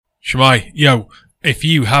Shemai, yo, if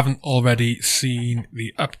you haven't already seen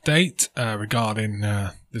the update regarding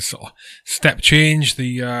this sort of step change,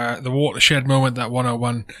 the watershed moment that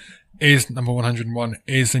 101 is number 101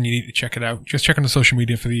 is, then you need to check it out. Just check on the social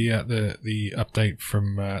media for the update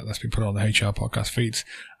from that's been put on the HR podcast feeds,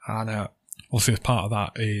 and also as part of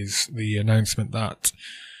that is the announcement that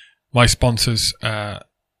my sponsors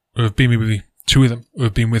who have been with me, two of them who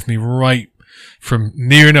have been with me right from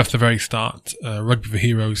near enough the very start, Rugby for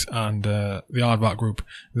Heroes and the Aardvark Group,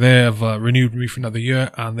 they have renewed me for another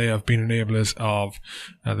year, and they have been enablers of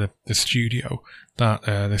the studio that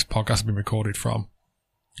this podcast has been recorded from.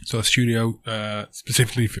 So a studio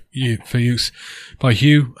specifically for use by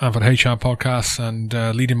Hugh and for the HR podcasts and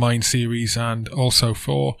Leading Mind series, and also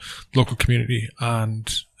for local community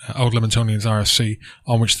and Old Leamingtonians RFC,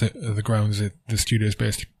 on which the grounds the studio is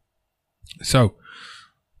based. So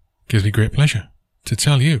gives me great pleasure to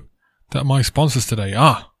tell you that my sponsors today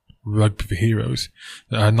are Rugby for Heroes,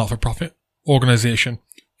 a not-for-profit organisation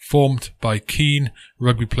formed by keen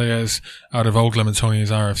rugby players out of Old Leamingtonians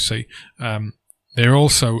RFC. They're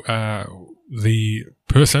also the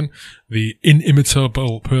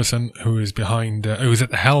inimitable person who is behind, who is at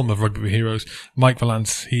the helm of Rugby for Heroes, Mike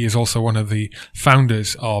Valance. He is also one of the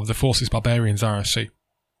founders of the Forces Barbarians RFC,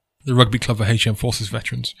 the rugby club for HM Forces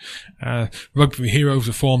veterans. Rugby for Heroes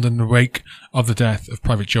were formed in the wake of the death of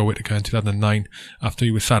Private Joe Whittaker in 2009, after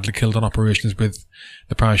he was sadly killed on operations with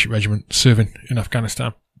the Parachute Regiment serving in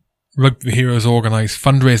Afghanistan. Rugby for Heroes organise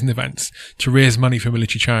fundraising events to raise money for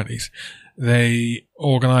military charities. They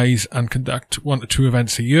organise and conduct 1 to 2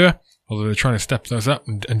 events a year, although they're trying to step those up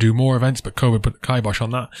and do more events, but COVID put the kibosh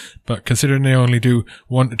on that. But considering they only do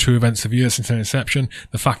 1 to 2 events a year since their inception,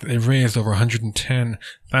 the fact that they've raised over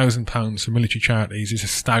 £110,000 for military charities is a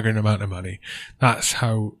staggering amount of money. That's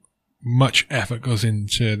how much effort goes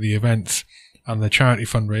into the events and the charity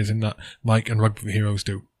fundraising that Mike and Rugby for Heroes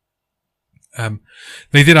do.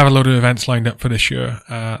 They did have a load of events lined up for this year.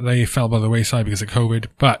 They fell by the wayside because of COVID,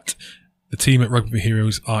 but the team at Rugby for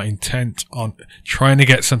Heroes are intent on trying to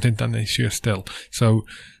get something done this year still. So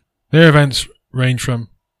their events range from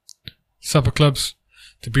supper clubs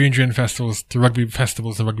to beer and drink festivals to rugby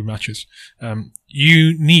festivals and rugby matches.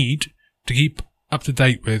 You need to keep up to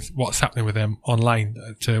date with what's happening with them online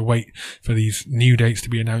to wait for these new dates to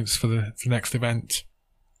be announced for the next event.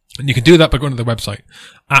 And you can do that by going to their website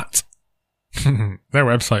at their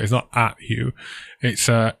website is not at you. It's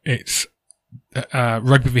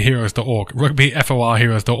rugbyforheroes.org,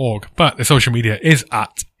 rugbyforheroes.org, but the social media is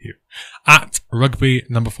at you, at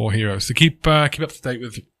rugby4heroes. So keep up to date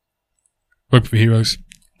with Rugby for Heroes.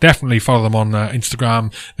 Definitely follow them on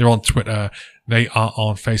Instagram. They're on Twitter. They are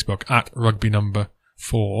on Facebook at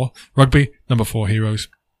rugby4 heroes.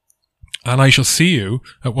 And I shall see you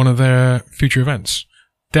at one of their future events.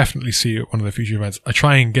 Definitely see you at one of the future events. I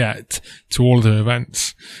try and get to all of their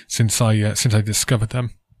events since I discovered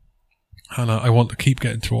them, and I want to keep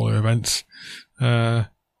getting to all their events in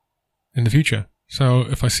the future. So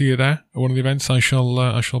if I see you there at one of the events, I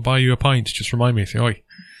shall buy you a pint. Just remind me, say, "Oi,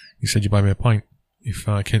 you said you buy me a pint if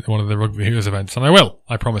I came to one of the Rugby Heroes events," and I will.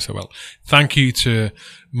 I promise I will. Thank you to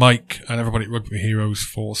Mike and everybody at Rugby Heroes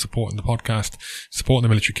for supporting the podcast, supporting the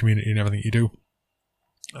military community and everything you do,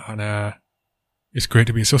 and it's great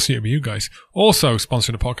to be associated with you guys. Also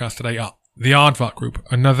sponsoring the podcast today are the Aardvark Group.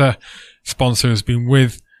 Another sponsor has been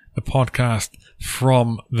with the podcast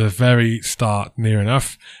from the very start, near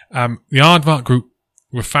enough. The Aardvark Group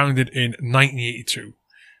were founded in 1982.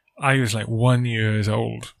 I was like 1 year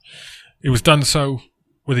old. It was done so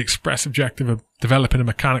with the express objective of developing a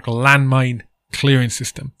mechanical landmine clearing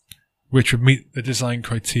system, which would meet the design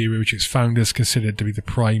criteria which its founders considered to be the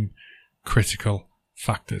prime critical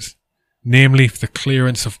factors, namely for the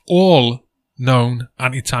clearance of all known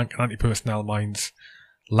anti-tank and anti-personnel mines,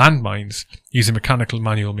 landmines using mechanical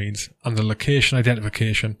manual means, and the location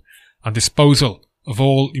identification and disposal of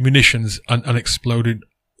all munitions and unexploded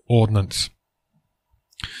ordnance.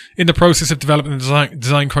 In the process of developing the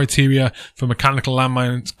design criteria for mechanical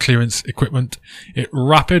landmine clearance equipment, it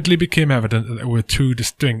rapidly became evident that there were 2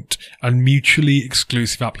 distinct and mutually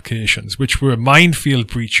exclusive applications, which were minefield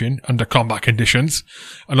breaching under combat conditions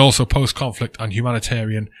and also post-conflict and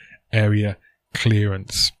humanitarian area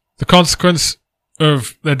clearance. The consequence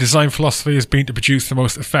of their design philosophy has been to produce the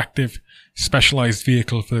most effective specialised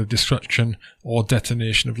vehicle for the destruction or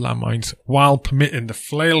detonation of landmines, while permitting the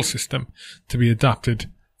flail system to be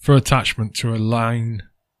adapted for attachment to a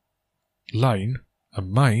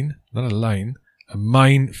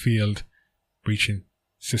minefield breaching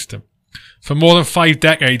system. For more than 5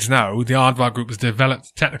 decades now, the Aardvark Group has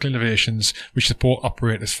developed technical innovations which support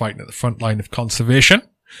operators fighting at the front line of conservation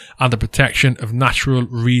and the protection of natural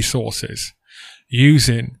resources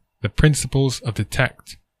using the principles of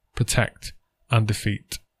detect, protect, and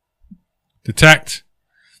defeat. Detect.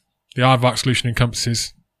 The Aardvark solution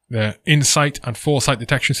encompasses the insight and foresight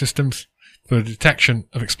detection systems for the detection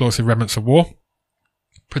of explosive remnants of war.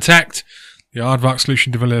 Protect. The Aardvark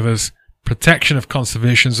solution delivers protection of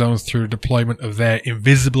conservation zones through the deployment of their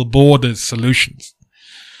invisible borders solutions.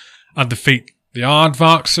 And defeat. The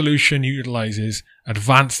Aardvark solution utilizes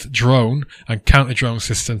advanced drone and counter-drone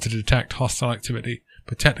systems to detect hostile activity,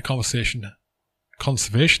 protect the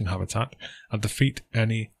conservation habitat, and defeat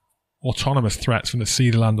any autonomous threats from the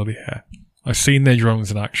sea, the land, or the air. I've seen their drones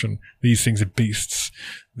in action. These things are beasts.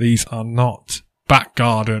 These are not back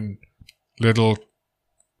garden little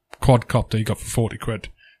quadcopter you got for 40 quid.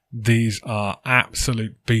 These are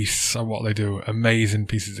absolute beasts at what they do. Amazing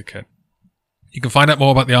pieces of kit. You can find out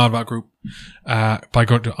more about the Aardvark Group by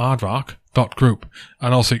going to aardvark.group,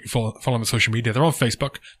 and also you can follow them on social media. They're on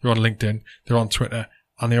Facebook, they're on LinkedIn, they're on Twitter,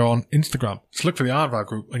 and they're on Instagram. Just look for the Aardvark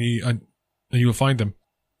Group and you will find them.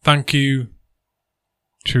 Thank you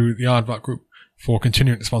to the Aardvark Group for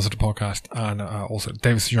continuing to sponsor the podcast, and also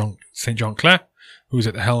David St. John Clare, who's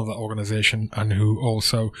at the helm of that organisation and who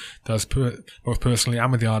also does, both personally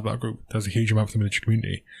and with the Aardvark Group, does a huge amount for the military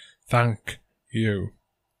community. Thank you.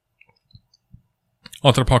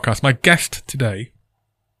 On to the podcast. My guest today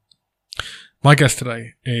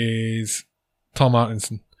is Tom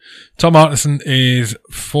Martinson. Tom Martinson is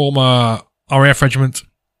former RAF regiment.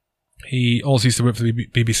 He also used to work for the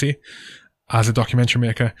BBC as a documentary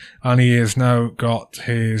maker, and he has now got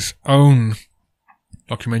his own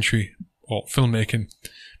documentary or filmmaking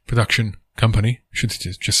production company. Should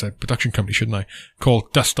just say production company, shouldn't I?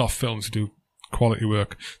 Called Dust Off Films, to do quality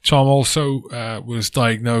work. Tom also was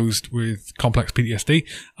diagnosed with complex PTSD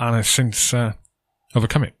and has since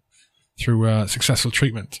overcome it through successful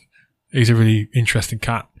treatment. He's a really interesting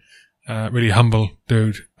cat. Really humble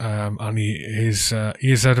dude, and he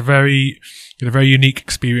had a very unique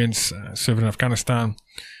experience serving in Afghanistan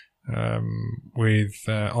with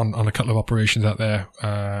on a couple of operations out there,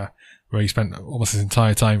 where he spent almost his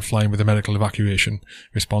entire time flying with the medical evacuation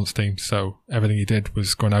response team. So everything he did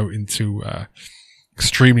was going out into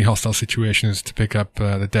extremely hostile situations to pick up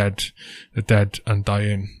the dead and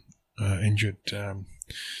dying, injured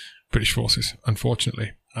British forces,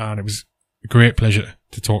 unfortunately, and it was a great pleasure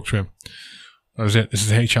to talk to him. That was it. This is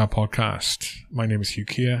the HR Podcast. My name is Hugh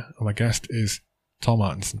Keir, and my guest is Tom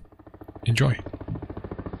Martinson. Enjoy.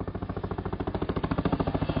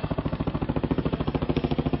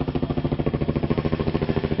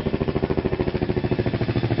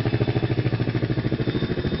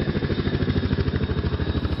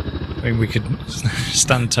 I mean, we could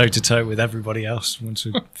stand toe-to-toe with everybody else once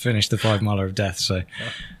we finish the 5 Miler of Death, so...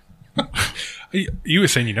 You were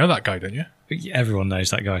saying you know that guy, don't you? Everyone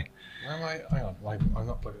knows that guy. Where am I? Hang on, I'm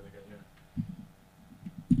not plugged in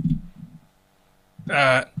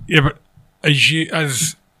again. Yeah, but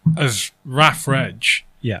as Raf Reg,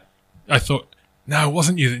 yeah, I thought, no, it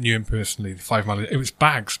wasn't you that knew him personally. The 5 Miler, it was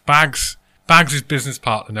Bags. Bags, his business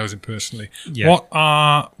partner, knows him personally. Yeah.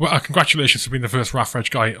 Congratulations for being the first Raf Reg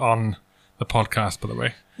guy on the podcast, by the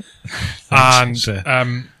way. Thanks,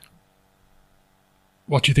 and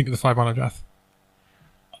what do you think of the 5 Miler Death?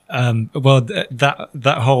 Well,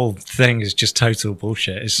 that whole thing is just total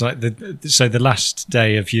bullshit. It's like the last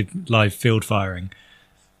day of your live field firing,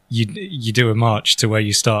 you do a march to where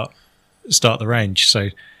you start the range. So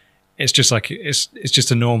it's just like it's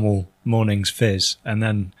just a normal morning's fizz, and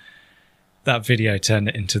then that video turned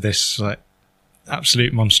it into this like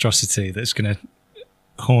absolute monstrosity that's going to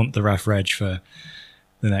haunt the RAF Reg for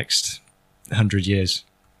the next 100 years,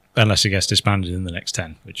 unless it gets disbanded in the next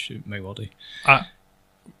 10, which it may well do.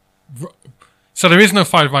 So there is no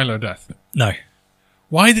 5 Miler Death? No.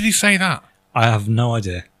 Why did he say that? I have no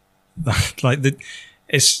idea.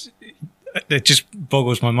 It just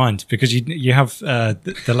boggles my mind, because you have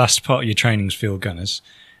the last part of your training is field gunners,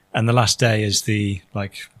 and the last day is the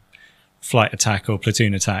like flight attack or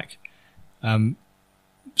platoon attack.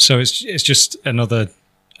 So it's just another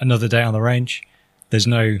day on the range. There's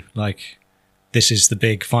no like, this is the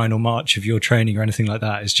big final march of your training or anything like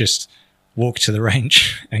that. It's just walk to the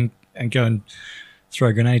range and go and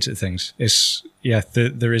throw grenades at things.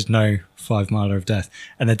 There is no 5 Miler of Death,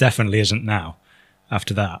 and there definitely isn't now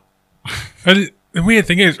after that. The weird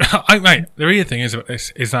thing is, the weird thing is about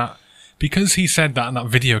this is that because he said that and that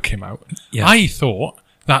video came out, yeah. I thought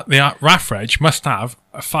that the RAF Reg must have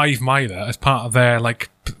a 5 Miler as part of their like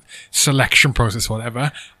selection process or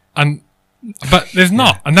whatever, but there's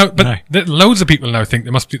not. Yeah. And now, but no. Loads of people now think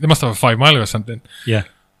they must have a 5 Miler or something. Yeah.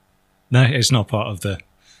 No, it's not part of the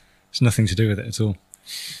It's nothing to do with it at all.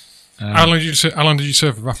 How long did you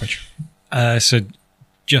serve at Raffridge? So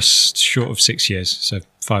just short of 6 years, so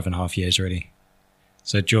 5.5 years really.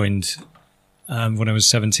 So joined when I was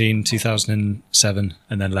 17, 2007,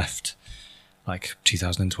 and then left like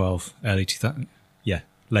 2012, late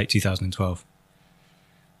 2012.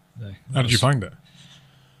 So How did you find it?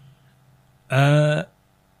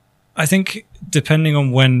 I think depending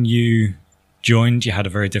on when you joined, you had a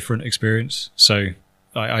very different experience. So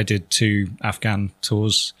I did 2 Afghan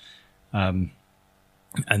tours, and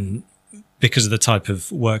because of the type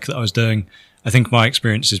of work that I was doing, I think my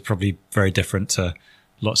experience is probably very different to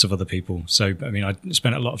lots of other people. So, I mean, I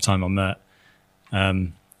spent a lot of time on MERT,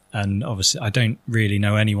 and obviously I don't really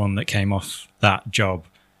know anyone that came off that job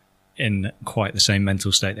in quite the same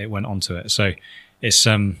mental state that went onto it. So it's,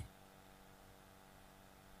 I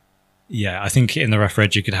think in the Rough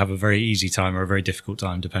Reg you could have a very easy time or a very difficult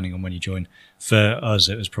time depending on when you join. For us,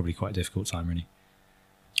 it was probably quite a difficult time, really.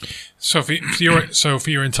 So for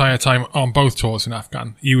your entire time on both tours in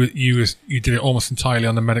Afghan, you did it almost entirely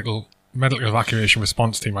on the medical evacuation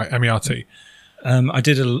response team, right? MERT. I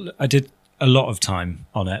did a lot of time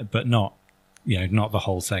on it, but not the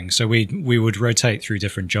whole thing. So we would rotate through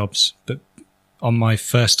different jobs. But on my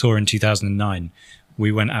first tour in 2009,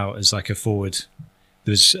 we went out as like a forward.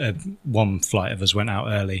 There was one flight of us went out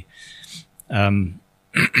early, and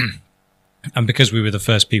because we were the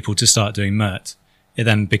first people to start doing MERT, it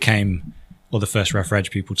then became, or the first Rough Reg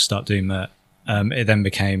people to start doing MERT, it then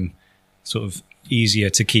became sort of easier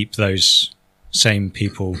to keep those same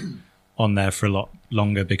people on there for a lot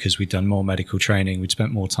longer because we'd done more medical training, we'd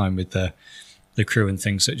spent more time with the crew and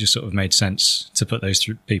things, so it just sort of made sense to put those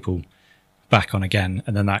people back on again,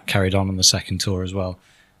 and then that carried on the second tour as well.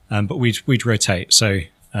 But we'd rotate, so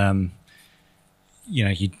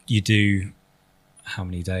you do how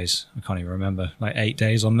many days? I can't even remember, like 8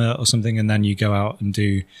 days on MERT or something, and then you go out and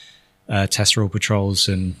do test roll patrols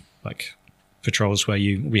and like patrols where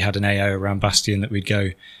we had an AO around Bastion that we'd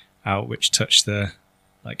go out, which touched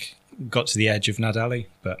got to the edge of Nadali,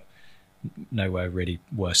 but nowhere really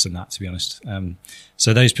worse than that, to be honest.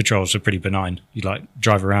 So those patrols were pretty benign. You like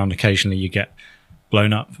drive around, occasionally you get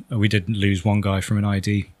blown up. We did lose one guy from an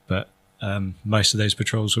ID, but most of those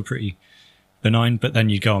patrols were pretty benign. But then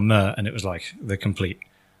you'd go on MERT and it was like the complete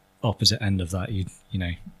opposite end of that.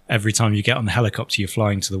 Every time you get on the helicopter, you're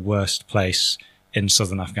flying to the worst place in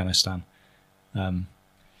southern Afghanistan,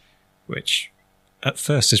 which at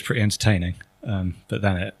first is pretty entertaining, but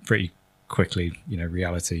then it pretty quickly,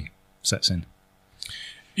 reality sets in.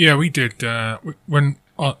 Yeah, we did when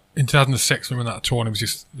in 2006 when we went on that tour, and it was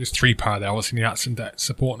just this 3-par there, obviously in the accident deck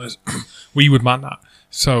supporting us. We would man that.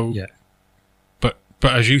 So yeah. But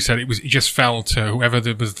as you said, it just fell to whoever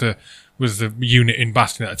was the unit in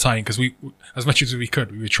Bastion at the time, because we, as much as we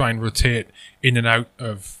could, we would try and rotate in and out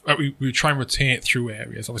of. We would try and rotate through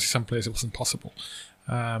areas. Obviously, some places it wasn't possible,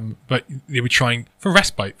 but they were trying for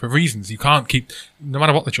respite, for reasons you can't keep. No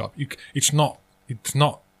matter what the job, it's not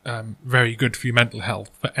very good for your mental health.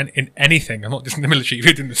 But in anything, and not just in the military,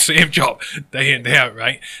 you're doing the same job day in day out,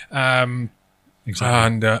 right? Exactly.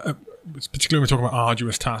 And particularly when we're talking about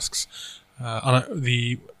arduous tasks.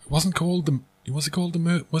 Was it called the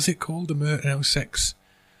MERT in 06?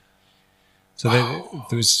 So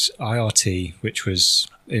there was IRT, which was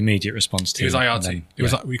immediate response team. It was IRT.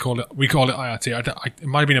 We called it IRT. It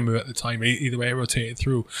might have been a MERT at the time. Either way, it rotated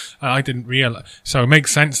through, and I didn't realize. So it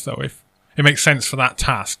makes sense though. If it makes sense for that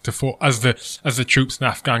task to fall as the troops in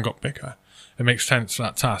Afghan got bigger, it makes sense for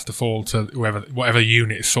that task to fall to whatever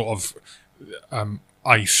unit is sort of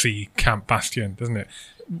IC Camp Bastion, doesn't it?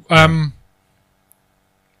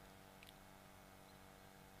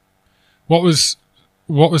 What was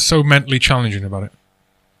so mentally challenging about it?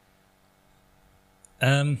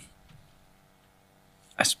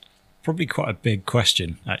 That's probably quite a big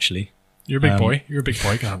question, actually. You're a big boy. You're a big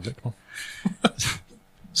boy. You can handle it. Come on.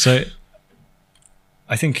 So,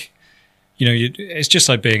 I think, it's just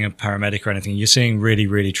like being a paramedic or anything. You're seeing really,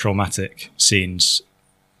 really traumatic scenes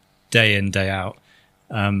day in, day out.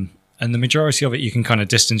 And the majority of it you can kind of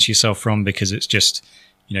distance yourself from because it's just,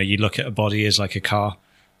 you look at a body as like a car.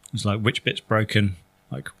 It's like, which bit's broken?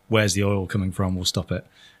 Like, where's the oil coming from? We'll stop it.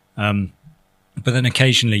 But then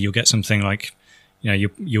occasionally you'll get something like,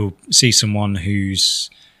 you'll see someone who's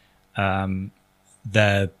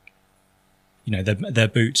their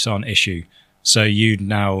boots aren't issue. So you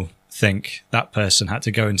now think that person had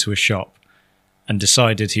to go into a shop and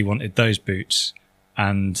decided he wanted those boots.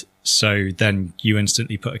 And so then you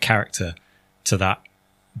instantly put a character to that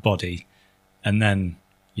body. And then,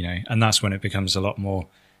 and that's when it becomes a lot more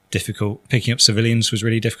difficult. Picking up civilians was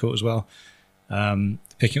really difficult as well.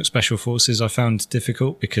 picking up special forces I found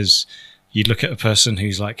difficult, because you'd look at a person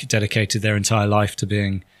who's like dedicated their entire life to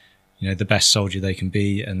being, the best soldier they can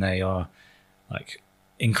be, and they are like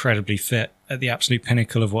incredibly fit at the absolute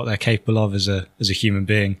pinnacle of what they're capable of as a human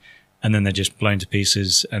being, and then they're just blown to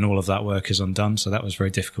pieces and all of that work is undone. So that was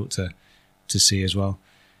very difficult to see as well.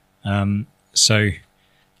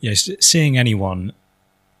 Seeing anyone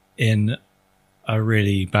in a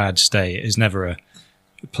really bad state is never a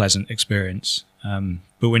pleasant experience.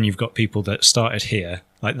 But when you've got people that started here,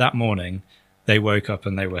 like that morning, they woke up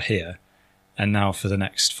and they were here, and now for the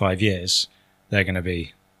next 5 years, they're going to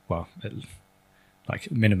be, well,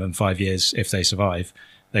 like minimum 5 years if they survive,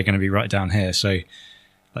 they're going to be right down here. So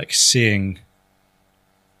like seeing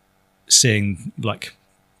like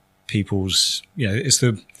people's,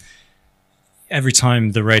 every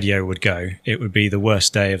time the radio would go, it would be the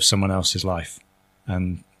worst day of someone else's life.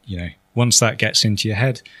 And, once that gets into your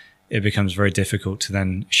head, it becomes very difficult to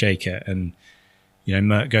then shake it. And,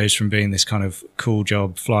 Mert goes from being this kind of cool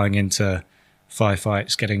job, flying into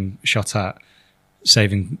firefights, getting shot at,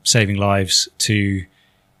 saving lives, to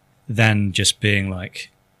then just being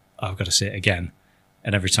like, oh, I've got to see it again.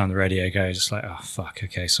 And every time the radio goes, it's like, oh, fuck,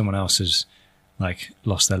 okay, someone else has like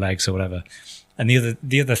lost their legs or whatever. And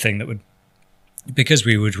the other thing that would, because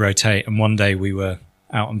we would rotate, and one day we were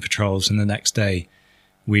out on patrols and the next day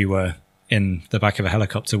we were in the back of a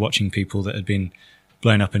helicopter watching people that had been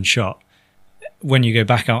blown up and shot. When you go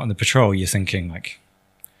back out on the patrol, you're thinking like,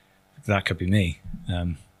 that could be me.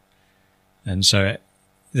 And so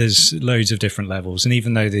there's loads of different levels. And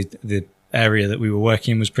even though the area that we were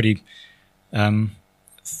working in was pretty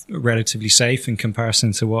relatively safe in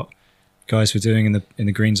comparison to what guys were doing in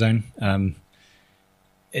the green zone,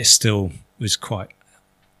 it still was quite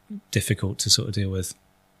difficult to sort of deal with.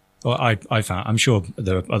 Well, I found, I'm sure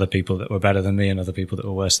there were other people that were better than me and other people that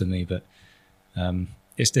were worse than me, but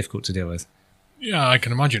it's difficult to deal with. Yeah, I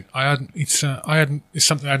can imagine. It's something I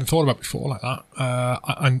hadn't thought about before like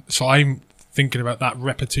that. So I'm thinking about that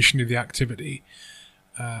repetition of the activity,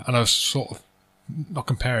 and I was sort of not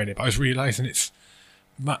comparing it, but I was realizing it's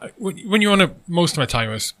when you're on most of my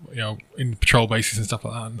time was in patrol bases and stuff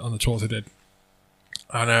like that on the tours I did,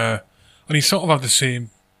 and you sort of have the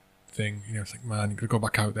same thing. It's like, man, you got to go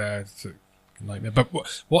back out there. It's a nightmare. But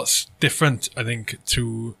what's different, I think,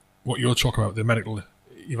 to what you're talking about, the medical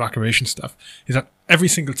evacuation stuff, is that every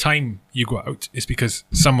single time you go out, it's because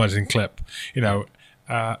someone's in clip,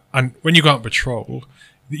 and when you go out on patrol,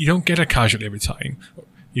 you don't get a casualty every time.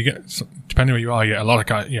 You get, depending where you are, you get a lot of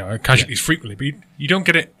casualties frequently, but you don't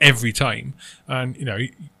get it every time. And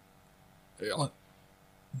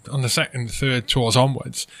on the second, third tours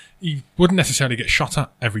onwards, you wouldn't necessarily get shot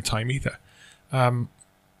at every time either.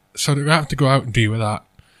 So to have to go out and deal with that,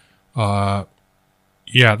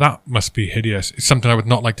 that must be hideous. It's something I would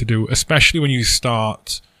not like to do, especially when you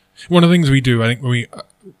start. One of the things we do, I think, when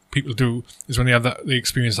people do, is when they have the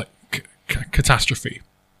experience like catastrophe.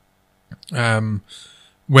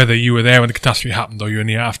 Whether you were there when the catastrophe happened or you're in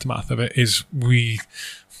the aftermath of it,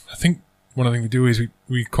 I think one of the things we do is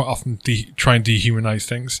we quite often try and dehumanize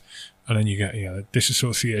things, and then you get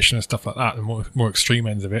disassociation and stuff like that, the more extreme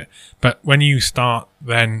ends of it. But when you start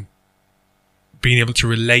then being able to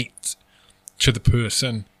relate to the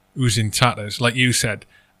person who's in tatters, like you said,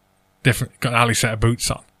 got an Ali set of boots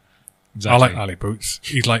on. Exactly. I like Ali boots.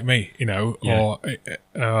 He's like me, or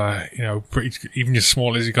pretty, even just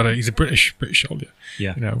small as he's a British soldier.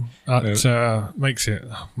 Yeah, that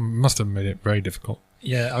must have made it very difficult.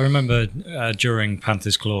 Yeah, I remember during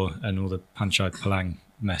Panther's Claw and all the Panchayat Palang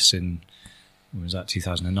mess in, what was that,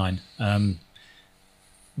 2009?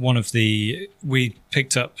 We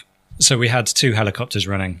picked up, so we had 2 helicopters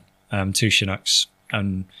running, 2 Chinooks,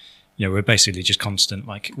 and we're basically just constant,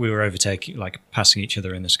 like we were overtaking, like passing each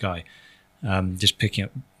other in the sky, just picking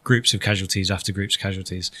up groups of casualties after groups of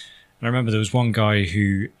casualties. And I remember there was one guy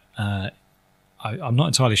who, I'm not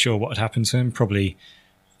entirely sure what had happened to him, probably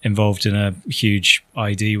involved in a huge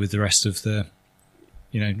ID with the rest of the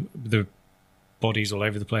bodies all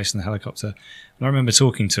over the place in the helicopter. And I remember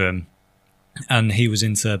talking to him, and he was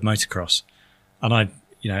into motocross. And I'm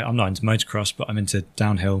not into motocross, but I'm into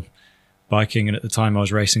downhill biking. And at the time I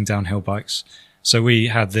was racing downhill bikes. So we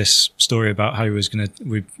had this story about how we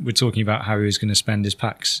were talking about how he was going to spend his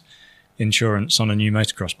PAX insurance on a new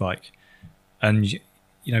motocross bike. And,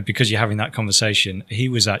 because you're having that conversation, he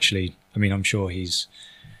was actually, I'm sure he's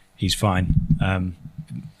fine.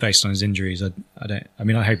 Based on his injuries, I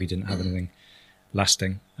hope he didn't have anything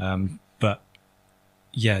lasting. But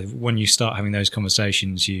yeah, when you start having those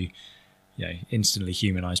conversations, you instantly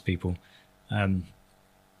humanize people.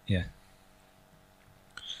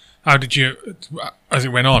 How did you, as it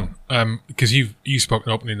went on? Because you've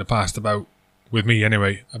spoken openly in the past about, with me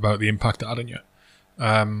anyway, about the impact it had on you.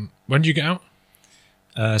 When did you get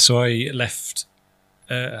out? So I left.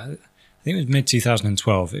 I think it was mid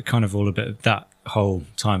 2012. It kind of all a bit. That whole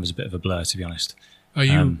time was a bit of a blur, to be honest. Oh,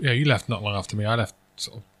 you left not long after me. I left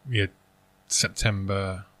sort of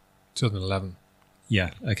September 2011.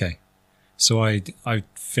 Yeah. Okay. So I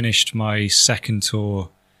finished my second tour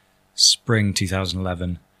spring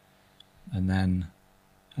 2011, and then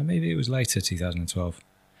maybe it was later 2012.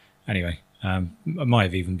 Anyway, it might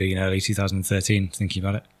have even been early 2013. Thinking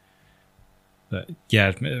about it, but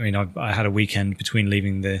yeah, I mean, I had a weekend between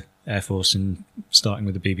leaving the Air Force and starting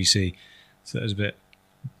with the BBC, so it was a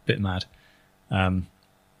bit mad.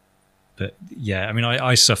 But yeah, I mean,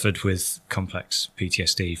 I suffered with complex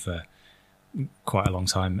PTSD for quite a long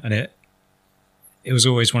time, and it was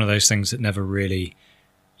always one of those things that never really,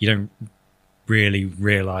 you don't really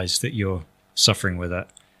realize that you're suffering with it.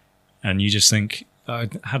 And you just think, I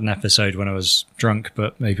had an episode when I was drunk,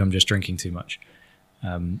 but maybe I'm just drinking too much.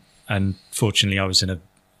 And fortunately I was in a,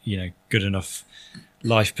 good enough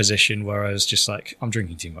life position where I was just like, I'm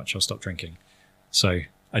drinking too much, I'll stop drinking. So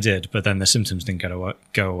I did, but then the symptoms didn't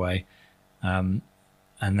go away. And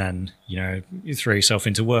then, you throw yourself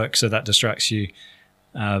into work, so that distracts you.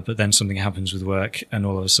 But then something happens with work, and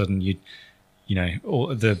all of a sudden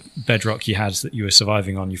all the bedrock you had that you were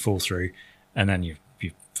surviving on, you fall through, and then you're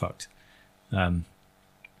fucked.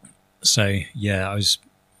 So yeah, I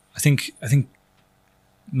think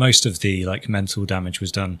most of the mental damage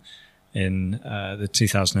was done in the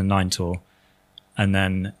 2009 tour, and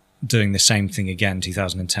then doing the same thing again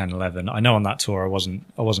 2010-11. I know on that tour I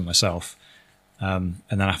wasn't myself, and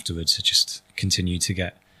then afterwards it just continued to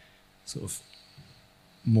get sort of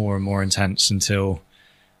more and more intense until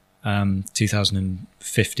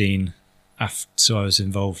 2015. So I was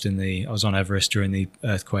involved I was on Everest during the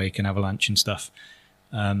earthquake and avalanche and stuff.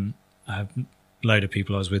 A load of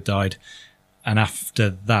people I was with died, and after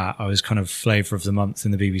that I was kind of flavour of the month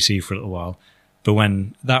in the BBC for a little while. But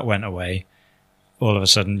when that went away, all of a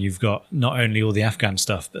sudden you've got not only all the Afghan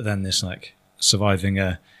stuff, but then this surviving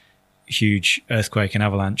a huge earthquake and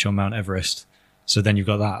avalanche on Mount Everest. So then you've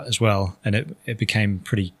got that as well, and it became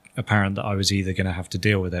pretty apparent that I was either going to have to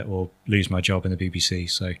deal with it or lose my job in the BBC.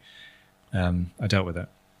 So I dealt with it.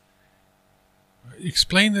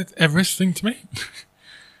 Explain the Everest thing to me.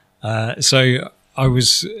 So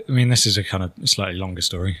this is a kind of slightly longer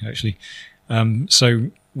story, actually.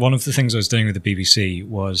 So one of the things I was doing with the BBC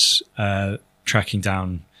was tracking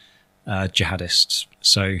down jihadists.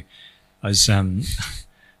 So I was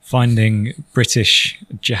finding British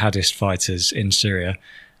jihadist fighters in Syria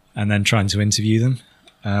and then trying to interview them.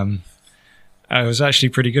 I was actually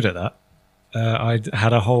pretty good at that. I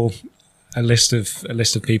had a list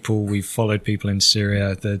of people. We followed people in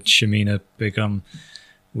Syria. The Shamina Begum,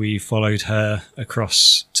 we followed her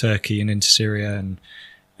across Turkey and into Syria, and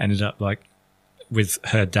ended up with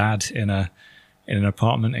her dad in an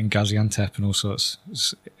apartment in Gaziantep and all sorts. It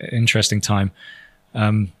was an interesting time.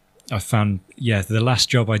 I found, the last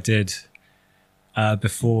job I did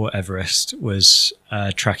before Everest was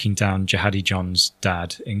tracking down Jihadi John's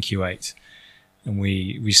dad in Kuwait. And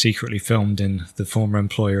we secretly filmed in the former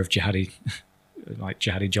employer of Jihadi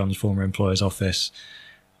John's former employer's office,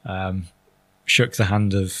 shook the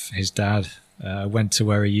hand of his dad, went to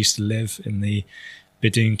where he used to live in the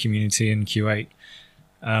Bidoon community in Kuwait.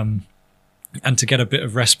 And to get a bit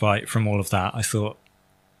of respite from all of that, I thought,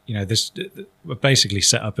 we basically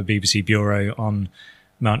set up a BBC bureau on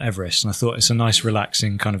Mount Everest, and I thought it's a nice,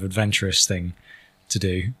 relaxing, kind of adventurous thing to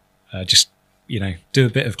do. Just do a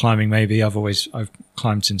bit of climbing. Maybe I've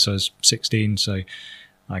climbed since I was 16, so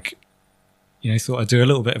thought I'd do a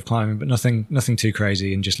little bit of climbing, but nothing too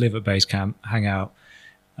crazy, and just live at base camp, hang out,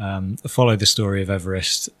 follow the story of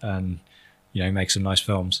Everest, and make some nice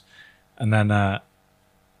films. And then on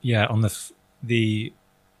the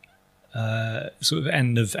sort of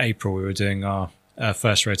end of April, we were doing our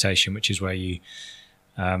first rotation, which is where you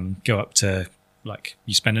go up to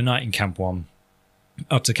you spend a night in Camp 1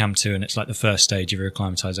 up to Camp 2, and it's the first stage of your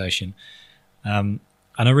acclimatization. And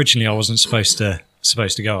originally I wasn't supposed to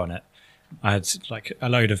go on it. I had a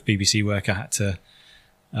load of BBC work I had to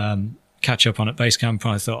catch up on at base camp,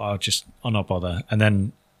 and I thought I'll not bother. And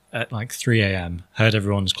then at 3 a.m. heard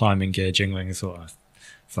everyone's climbing gear jingling and thought, oh,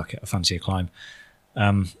 fuck it, I fancy a climb.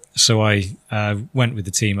 So I went with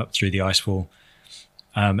the team up through the ice wall,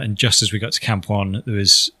 and just as we got to Camp 1, there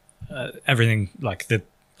was everything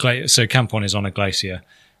so Camp 1 is on a glacier,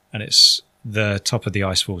 and it's the top of the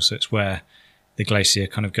ice wall, so it's where the glacier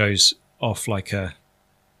kind of goes off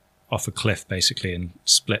off a cliff basically and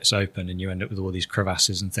splits open, and you end up with all these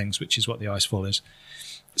crevasses and things, which is what the icefall is.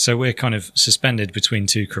 So we're kind of suspended between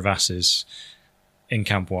two crevasses in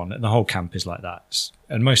Camp 1, and the whole camp is like that.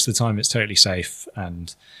 And most of the time it's totally safe,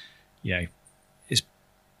 and Camp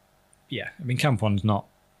 1's not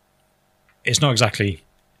exactly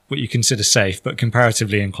what you consider safe, but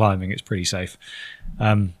comparatively in climbing it's pretty safe.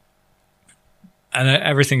 And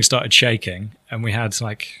everything started shaking, and we had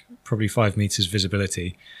like probably 5 meters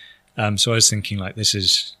visibility. So I was thinking, like, this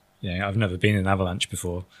is, I've never been in an avalanche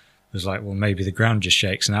before. I was like, well, maybe the ground just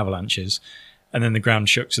shakes in avalanches. And then the ground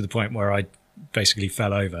shook to the point where I basically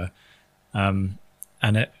fell over. And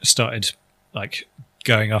it started like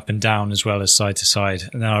going up and down as well as side to side.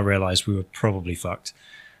 And then I realized we were probably fucked.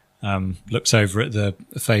 Looked over at the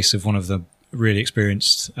face of one of the really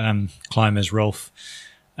experienced climbers, Rolf,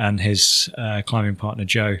 and his climbing partner,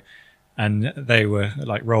 Joe. And they were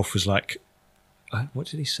like, Rolf was like, what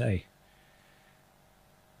did he say?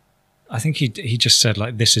 I think he just said,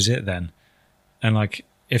 like, this is it then. And like,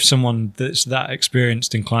 if someone that's that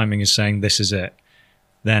experienced in climbing is saying this is it,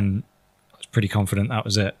 then I was pretty confident that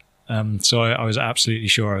was it. So I was absolutely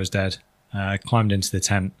sure I was dead. Climbed into the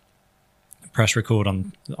tent, pressed record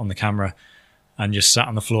on the camera, and just sat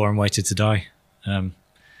on the floor and waited to die.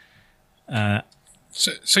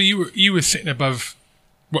 So you were sitting above,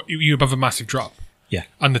 you were above a massive drop. Yeah.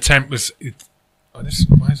 And the tent was, why is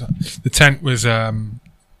that? The tent was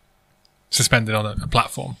suspended on a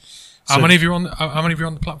platform. How many of you are on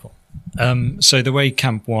the platform? So the way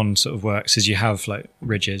Camp 1 sort of works is you have like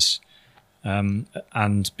ridges,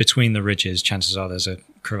 and between the ridges, chances are there's a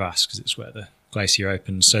crevasse because it's where the glacier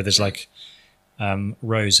opens. So there's like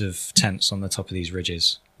rows of tents on the top of these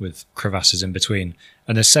ridges with crevasses in between,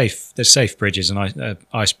 and there's safe bridges and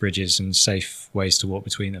ice bridges and safe ways to walk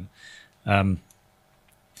between them.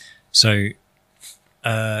 So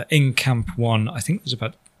in Camp 1, I think there's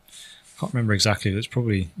about, I can't remember exactly,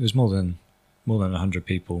 there's more than 100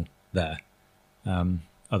 people there,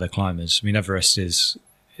 other climbers. I mean, Everest is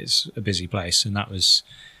a busy place, and that was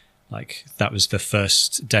the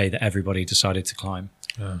first day that everybody decided to climb.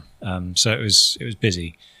 So it was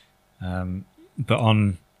busy, but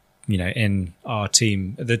on, in our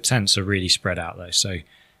team, the tents are really spread out though. So,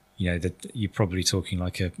 you're probably talking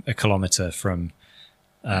like a kilometre from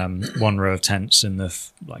one row of tents and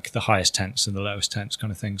the highest tents and the lowest tents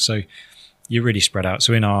kind of thing. So you're really spread out.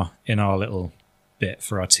 So in our little bit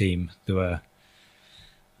for our team, there were,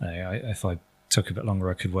 if I took a bit longer,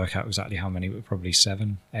 I could work out exactly how many, but probably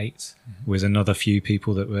 7, 8, with another few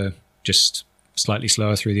people that were just slightly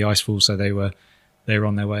slower through the icefall. So they were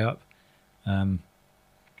on their way up.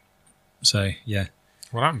 So yeah.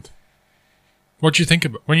 What happened? What do you think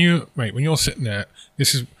about when you're sitting there?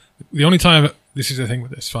 This is the only time. This is the thing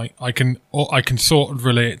with this fight. I can sort of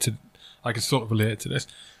relate to this.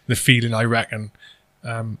 The feeling, I reckon.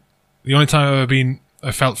 The only time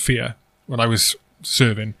I felt fear when I was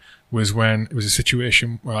serving was when it was a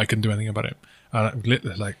situation where I couldn't do anything about it, and I was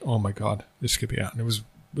literally like, "Oh my god, this could be it." And it was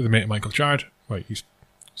with a mate of Michael Jared. Right, he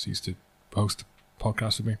used to host a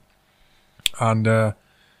podcast with me, and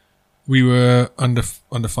we were under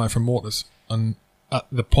fire from mortars. And at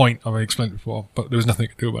the point, I've explained it before, but there was nothing we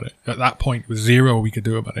could do about it. At that point, there was zero we could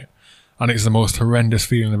do about it. And it's the most horrendous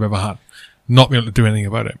feeling I've ever had, not being able to do anything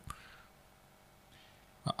about it.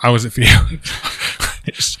 How was it for you?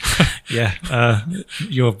 Yeah,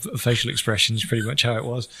 your facial expression is pretty much how it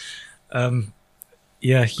was.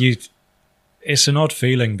 It's an odd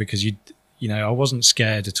feeling because I wasn't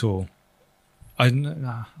scared at all. In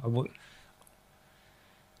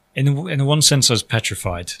the one sense, I was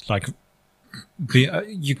petrified. Like,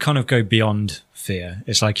 you kind of go beyond fear.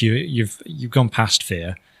 It's like you've gone past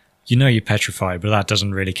fear. You're petrified, but that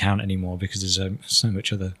doesn't really count anymore because there's so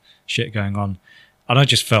much other shit going on. And I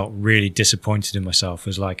just felt really disappointed in myself. It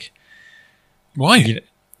was like, why?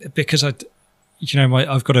 Because I'm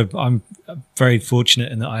very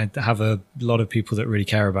fortunate in that I have a lot of people that really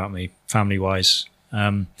care about me, family wise.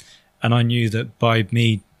 And I knew that by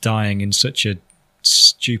me dying in such a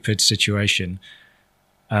stupid situation,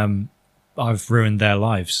 I've ruined their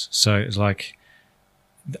lives. So it was like,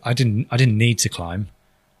 I didn't need to climb.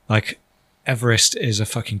 Like, Everest is a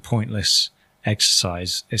fucking pointless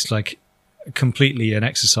exercise. It's like completely an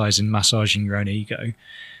exercise in massaging your own ego.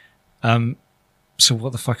 So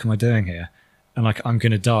what the fuck am I doing here? And like, I'm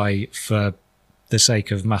going to die for the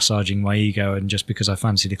sake of massaging my ego and just because I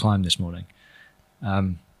fancied to climb this morning.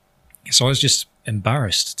 So I was just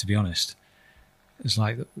embarrassed, to be honest. It's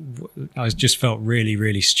like, I just felt really,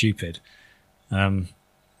 really stupid. And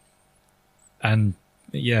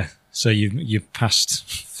yeah, so you're past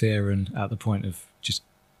fear and at the point of just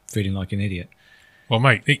feeling like an idiot. Well,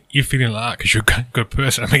 mate, you're feeling like that because you're a good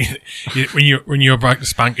person. I mean, when you're about to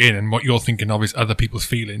spank in, and what you're thinking of is other people's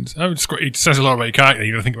feelings. Oh, it says a lot about your character.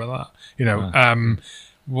 You got to think about that. You know,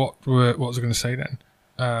 what was I going to say then?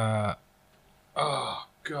 Oh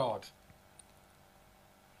God,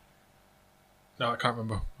 no, I can't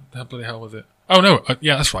remember. What the bloody hell was it? Oh no,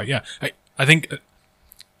 yeah, that's right. Yeah, I think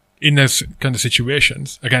in those kind of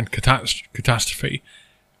situations, again, catastrophe.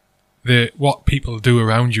 What people do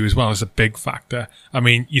around you as well is a big factor. I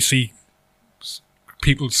mean, you see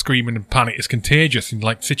people screaming and panic. It's contagious in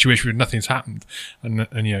like situations where nothing's happened, and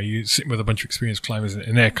you know you're sitting with a bunch of experienced climbers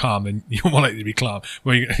and they're calm, and you're more likely to be calm.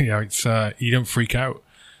 Well, you know, it's you don't freak out.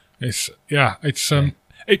 It's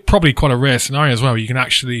probably quite a rare scenario as well.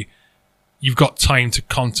 You've got time to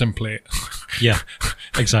contemplate. Yeah,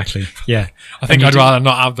 exactly. Yeah, I think I'd rather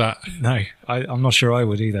not have that. No, I'm not sure I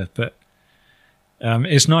would either, but.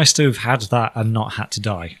 It's nice to have had that and not had to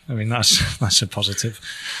die. I mean, that's a positive.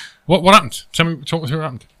 What happened? Talk me through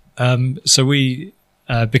what happened. So we,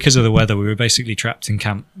 because of the weather, we were basically trapped in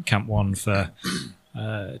Camp 1 for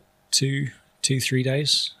 3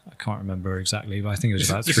 days. I can't remember exactly, but I think it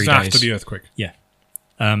was about 3 days. After the earthquake. Yeah,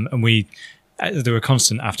 and there were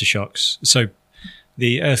constant aftershocks. So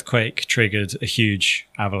the earthquake triggered a huge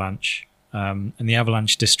avalanche, and the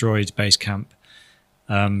avalanche destroyed base camp,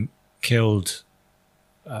 killed.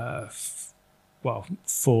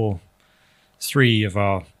 3 of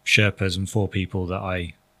our Sherpas and 4 people that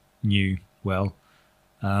I knew well,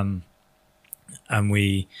 and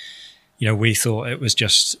we thought it was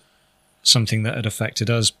just something that had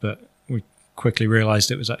affected us, but we quickly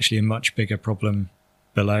realised it was actually a much bigger problem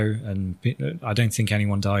below. And I don't think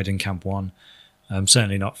anyone died in Camp 1,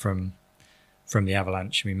 certainly not from the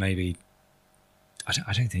avalanche. I mean, maybe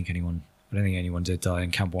I don't think anyone did die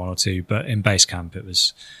in Camp 1 or 2, but in base camp it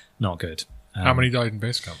was not good. How many died in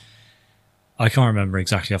base camp? I can't remember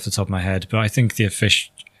exactly off the top of my head, but I think it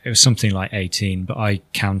was something like 18, but I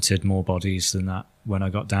counted more bodies than that when I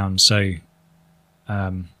got down. So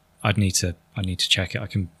I'd need to check it.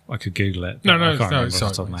 I could Google it. No, I can't remember off the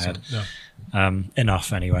top of my head. No. Enough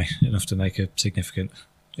to make a significant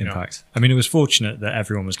impact. I mean, it was fortunate that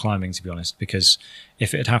everyone was climbing, to be honest, because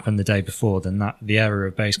if it had happened the day before, then the area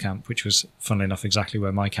of base camp, which was funnily enough exactly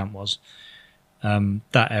where my camp was,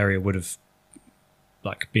 that area would have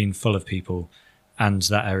been full of people, and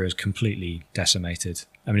that area was completely decimated.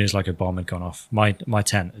 I mean, it was like a bomb had gone off. My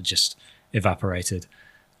tent had just evaporated.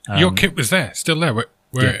 Your kit was still there.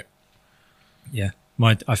 Yeah.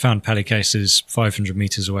 I found Pelly cases 500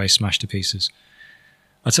 meters away, smashed to pieces.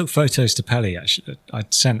 I took photos to Pelly, actually.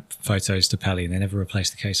 I'd sent photos to Pelly and they never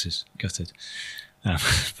replaced the cases. Gutted.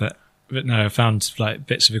 But no, I found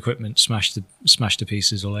bits of equipment smashed to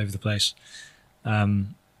pieces all over the place.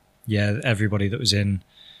 Everybody that was in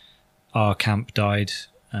our camp died.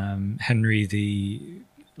 Henry, the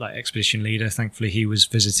expedition leader, thankfully he was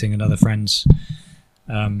visiting another friend's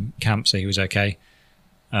camp, so he was okay.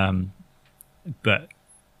 But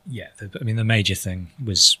yeah, the major thing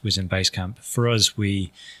was in base camp. For us,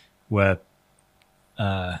 we were,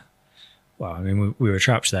 we were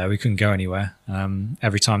trapped there. We couldn't go anywhere.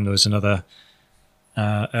 Every time there was another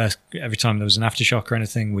every time there was an aftershock or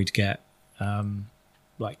anything, we'd get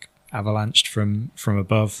avalanched from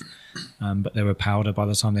above. But they were powder by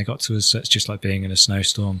the time they got to us, so it's just like being in a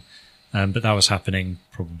snowstorm. But that was happening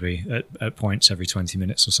probably at points every 20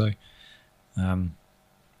 minutes or so.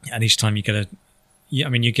 And each time you get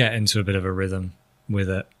into a bit of a rhythm with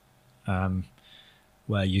it,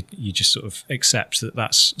 where you just sort of accept that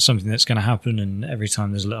that's something that's going to happen, and every time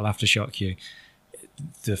there's a little aftershock,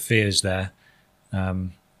 the fear's there,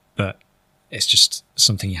 but it's just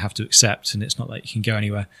something you have to accept, and it's not like you can go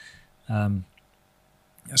anywhere.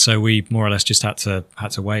 So we more or less just had to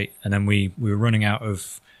wait, and then we were running out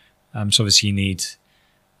of. So obviously you need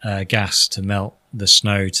gas to melt the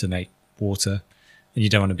snow to make water. And you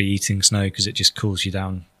don't want to be eating snow because it just cools you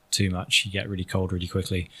down too much. You get really cold really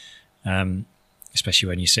quickly, especially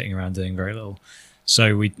when you're sitting around doing very little.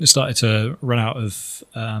 So we started to run out of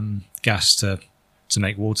gas to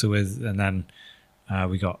make water with, and then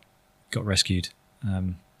we got rescued.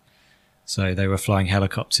 So they were flying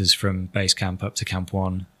helicopters from base camp up to Camp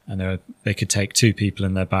 1, and they could take 2 people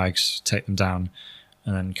in their bags, take them down,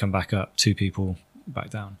 and then come back up, 2 people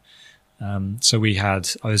back down. So I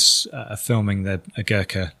was filming a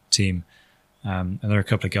Gurkha team, and there were a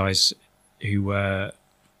couple of guys who were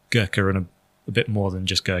Gurkha and a bit more than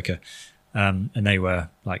just Gurkha, and they were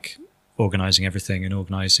organising everything and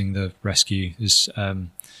organising the rescue. There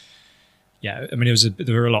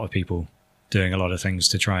were a lot of people doing a lot of things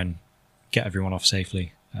to try and get everyone off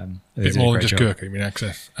safely. They Bit did a more than great just job. Gurkha, you mean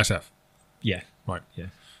SF? Yeah, Right. Yeah.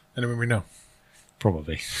 Anyone we know?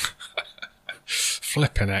 probably.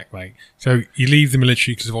 Flipping heck, mate. So you leave the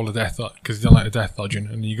military because of all the because you don't like the death dodging,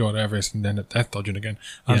 and you go to Everest and then the death dodging again,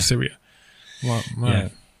 and Yeah. Syria. Well, Yeah.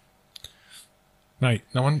 man. Mate,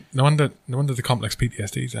 no wonder the complex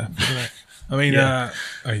PTSD's there. Isn't it? I mean, Yeah.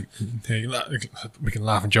 we can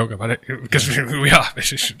laugh and joke about it because we are. It's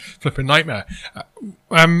just a flipping nightmare.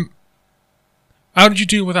 How did you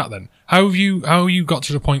deal with that then? How have you got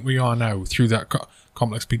to the point where you are now through that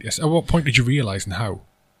complex PTSD? At what point did you realise and how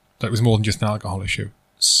that it was more than just an alcohol issue?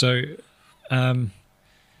 So, so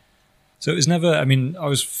it was never. I mean, I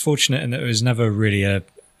was fortunate in that it was never really an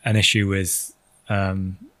issue with. I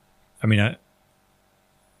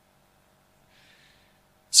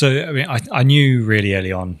knew really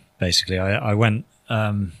early on. Basically, I went.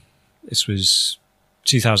 This was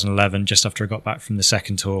 2011, just after I got back from the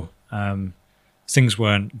second tour. Things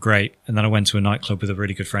weren't great, and then I went to a nightclub with a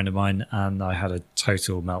really good friend of mine, and I had a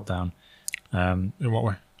total meltdown. In what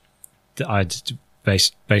way?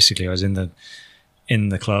 Basically, I was in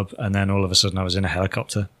the club, and then all of a sudden I was in a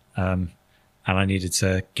helicopter, and I needed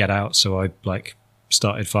to get out, so I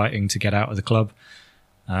started fighting to get out of the club.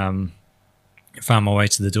 Found my way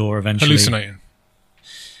to the door eventually. Hallucinating.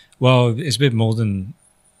 Well, it's a bit more than.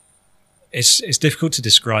 It's difficult to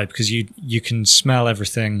describe because you can smell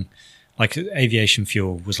everything. Like aviation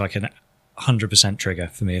fuel was like 100% trigger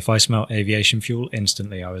for me. If I smelled aviation fuel,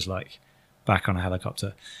 instantly I was like back on a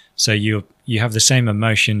helicopter. So you have the same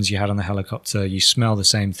emotions you had on the helicopter. You smell the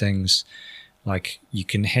same things. Like you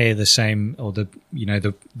can hear the same, or the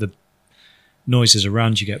noises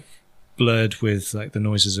around you get blurred with like the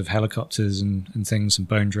noises of helicopters and things and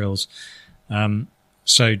bone drills.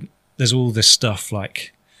 So there's all this stuff.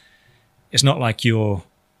 Like it's not like you're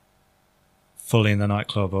fully in the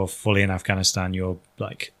nightclub or fully in Afghanistan. You're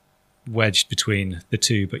like wedged between the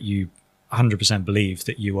two, but you 100% believe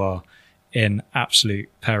that you are in absolute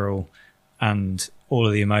peril, and all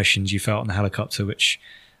of the emotions you felt on the helicopter, which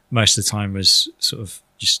most of the time was sort of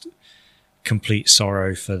just complete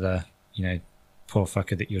sorrow for the, poor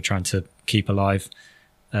fucker that you're trying to keep alive.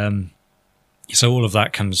 So all of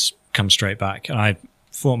that comes straight back, and I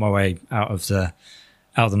fought my way out of the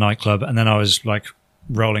nightclub, and then I was like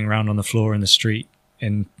rolling around on the floor in the street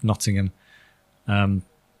in Nottingham,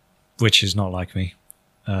 which is not like me.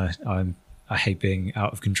 I hate being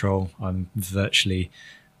out of control. I'm virtually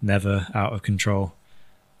never out of control.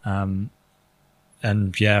 And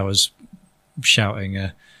yeah, I was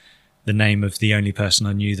shouting the name of the only person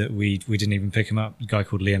I knew that we didn't even pick him up, a guy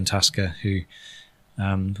called Liam Tasker, who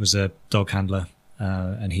was a dog handler,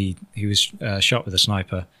 and he was shot with a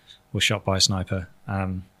sniper, or shot by a sniper,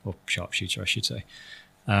 or sharpshooter, I should say.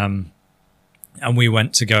 And we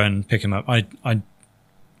went to go and pick him up. I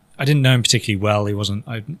didn't know him particularly well.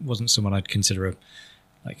 I wasn't someone I'd consider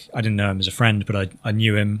I didn't know him as a friend, but I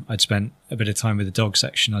knew him. I'd spent a bit of time with the dog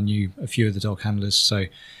section. I knew a few of the dog handlers. So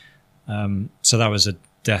that was a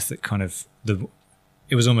death that kind of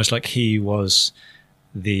it was almost like he was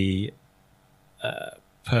the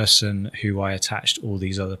person who I attached all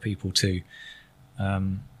these other people to.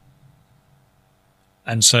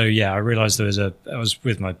 And so, yeah, I realized I was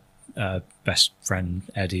with my best friend,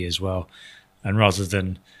 Eddie, as well. And rather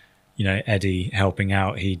than, Eddie helping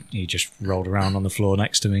out, he just rolled around on the floor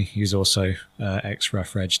next to me. He was also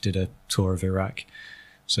ex-Rough Reg, did a tour of Iraq.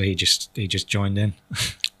 So he just joined in.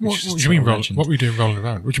 What do you mean, what were you doing rolling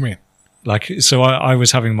around? What do you mean? So I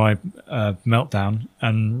was having my meltdown,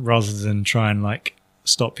 and rather than try and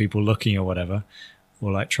stop people looking or whatever,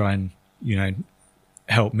 or try and,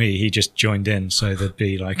 help me, he just joined in. So there'd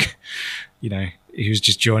be he was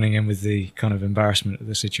just joining in with the kind of embarrassment of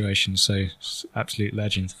the situation. So absolute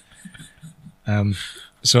legend.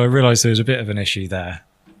 So I realized there was a bit of an issue there,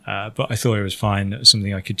 but I thought it was fine. It was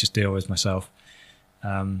something I could just deal with myself.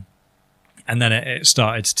 And then it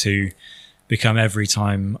started to become every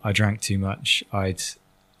time I drank too much, I'd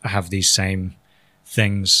have these same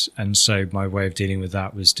things. And so my way of dealing with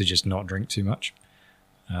that was to just not drink too much,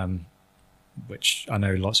 which I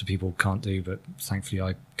know lots of people can't do, but thankfully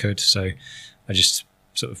I could. So I just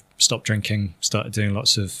sort of stopped drinking, started doing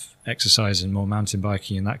lots of exercise and more mountain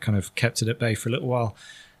biking, and that kind of kept it at bay for a little while.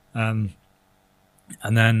 And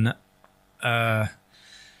then,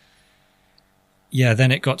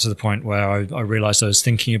 then it got to the point where I realized I was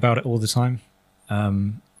thinking about it all the time.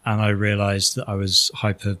 And I realized that I was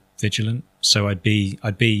hyper vigilant. So I'd be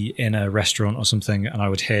in a restaurant or something, and I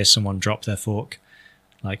would hear someone drop their fork,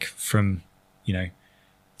 from,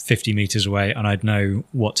 50 meters away, and I'd know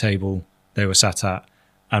what table they were sat at,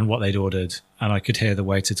 and what they'd ordered, and I could hear the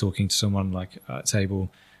waiter talking to someone like at a table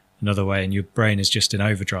another way, and your brain is just in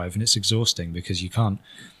overdrive, and it's exhausting because you can't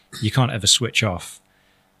ever switch off.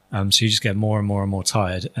 So you just get more and more and more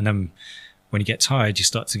tired, and then when you get tired, you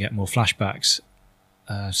start to get more flashbacks.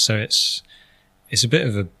 So it's a bit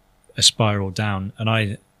of a spiral down. And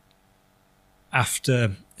I kept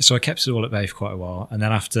it all at bay for quite a while, and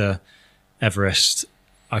then after Everest,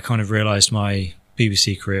 I kind of realised my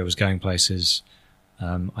BBC career was going places.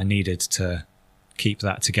 I needed to keep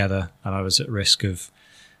that together, and I was at risk of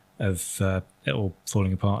it all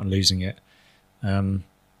falling apart and losing it.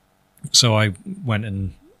 So I went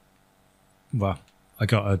and, I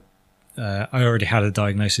got I already had a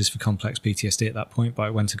diagnosis for complex PTSD at that point, but I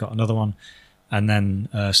went and got another one, and then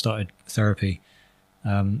started therapy,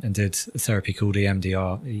 and did a therapy called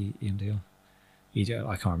EMDR. EMDR?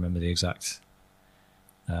 I can't remember the exact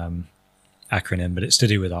acronym, but it's to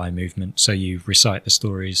do with eye movement. So you recite the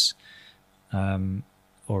stories,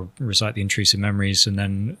 or recite the intrusive memories, and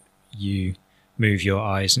then you move your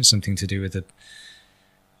eyes. And it's something to do with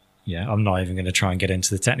I'm not even going to try and get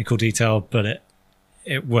into the technical detail, but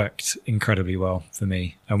it worked incredibly well for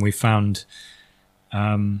me. And we found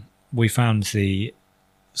the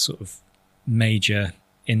sort of major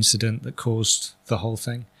incident that caused the whole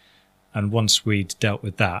thing. And once we'd dealt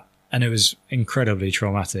with that, and it was incredibly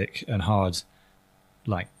traumatic and hard,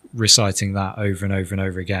 like reciting that over and over and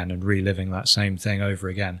over again and reliving that same thing over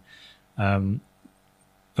again.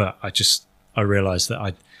 But I realized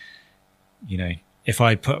that if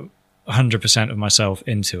I put 100% of myself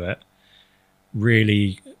into it,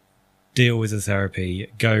 really deal with the therapy,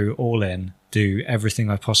 go all in, do everything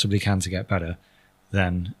I possibly can to get better,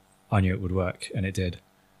 then I knew it would work, and it did.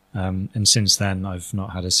 And since then,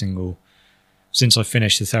 since I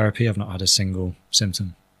finished the therapy, I've not had a single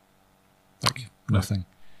symptom. Like nothing.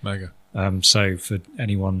 Mega. So for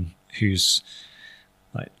anyone who's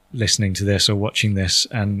like listening to this or watching this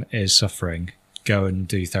and is suffering, go and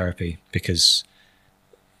do therapy, because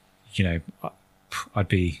I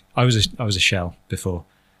was a shell before,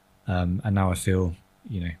 and now I feel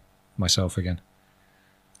myself again.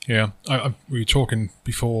 Yeah, we were talking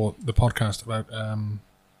before the podcast about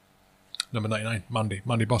number 99,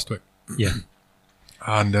 Mandy Bostwick. Yeah.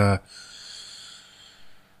 And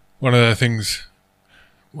one of the things,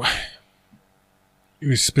 it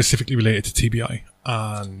was specifically related to TBI,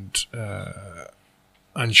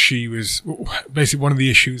 and she was basically one of the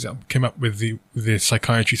issues that came up with the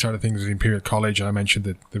psychiatry side of things at Imperial College. And I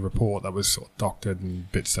mentioned the report that was sort of doctored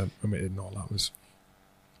and bits that omitted and all that was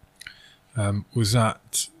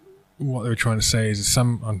that what they were trying to say is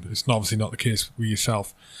and it's obviously not the case with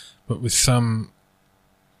yourself, but with some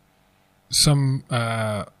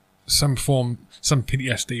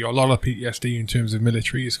PTSD, or a lot of PTSD in terms of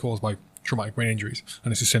military, is caused by traumatic brain injuries,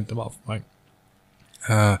 and it's a symptom of, right?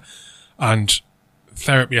 And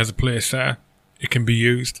therapy has a place there. It can be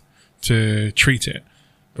used to treat it.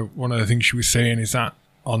 But one of the things she was saying is that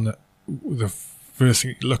on the first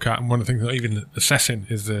thing you look at, and one of the things that even assessing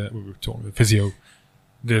is we were talking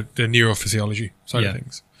the neurophysiology side of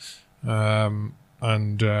things. And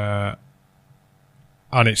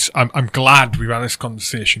I'm glad we had this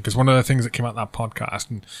conversation, because one of the things that came out of that podcast,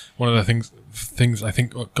 and one of the things I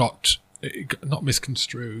think got not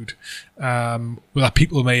misconstrued, that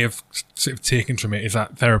people may have sort of taken from it, is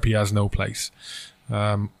that therapy has no place,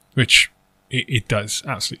 which it does,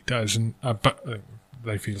 absolutely does. And but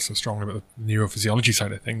they feel so strongly about the neurophysiology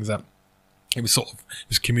side of things that it was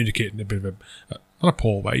communicated in a bit of not a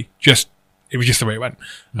poor way, it was just the way it went.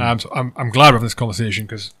 So I'm glad we're having this conversation,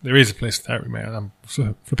 because there is a place for therapy, man. I'm sort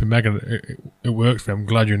of flipping mega that it worked for you. I'm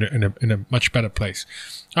glad you're in a much better place.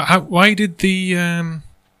 Why did the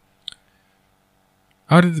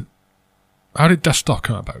how did Dust Off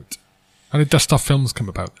come about? How did Dust Off Films come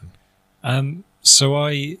about then? So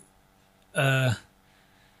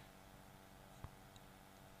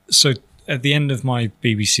at the end of my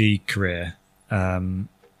BBC career, going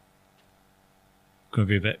to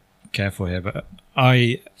be a bit careful here, but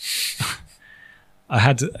I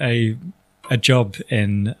had a job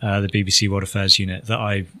in the BBC World Affairs unit that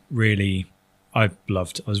I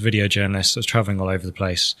loved. I was a video journalist. I was traveling all over the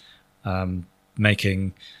place,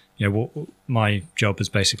 making, my job was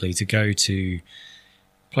basically to go to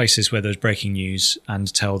places where there's breaking news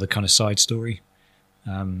and tell the kind of side story.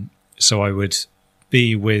 So I would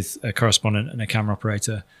be with a correspondent and a camera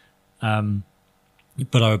operator,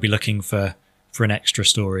 but I would be looking for an extra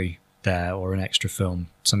story there, or an extra film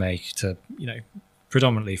to make, to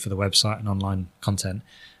predominantly for the website and online content.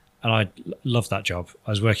 And I loved that job. I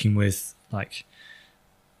was working with like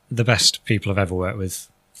the best people I've ever worked with,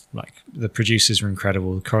 like the producers were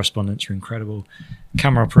incredible, the correspondents were incredible,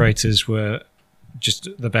 camera operators were just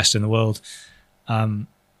the best in the world. And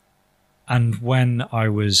when I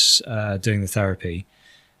was doing the therapy,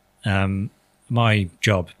 my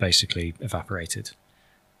job basically evaporated.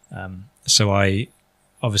 So I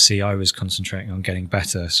was concentrating on getting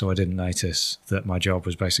better, so I didn't notice that my job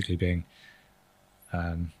was basically being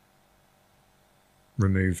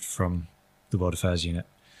removed from the World Affairs unit.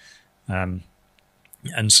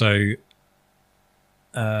 And so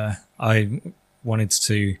I wanted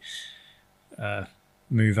to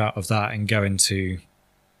move out of that and go into...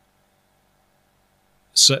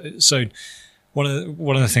 So one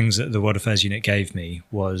of the things that the World Affairs unit gave me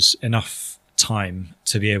was enough time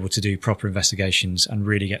to be able to do proper investigations and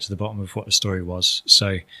really get to the bottom of what the story was.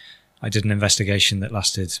 So I did an investigation that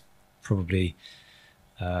lasted probably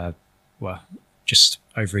just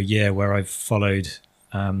over a year, where I've followed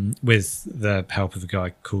with the help of a guy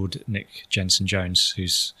called Nick Jensen-Jones,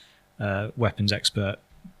 who's a weapons expert,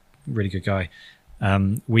 really good guy.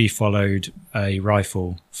 We followed a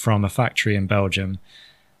rifle from a factory in Belgium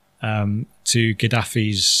to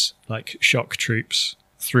Gaddafi's like shock troops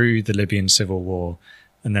through the Libyan civil war,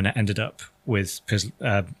 and then it ended up with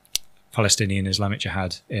Palestinian Islamic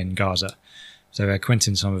Jihad in Gaza. So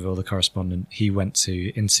Quentin Somerville, the correspondent, he went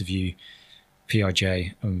to interview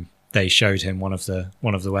PIJ, and they showed him one of the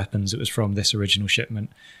weapons. It was from this original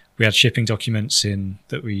shipment. We had shipping documents in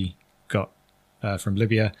that we got from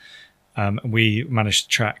Libya. We managed to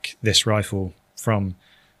track this rifle from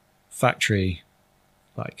factory,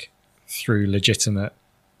 like through legitimate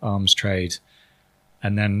arms trade,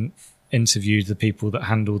 and then interviewed the people that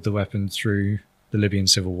handled the weapon through the Libyan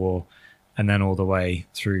civil war, and then all the way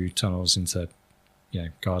through tunnels into,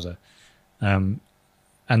 Gaza. And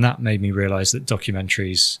that made me realize that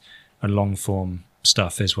documentaries and long form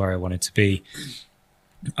stuff is where I wanted to be.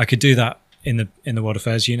 I could do that in the World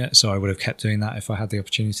Affairs unit, so I would have kept doing that if I had the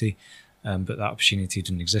opportunity. But that opportunity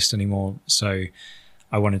didn't exist anymore. So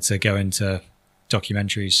I wanted to go into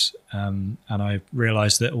documentaries, and I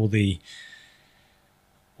realized that all the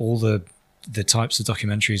types of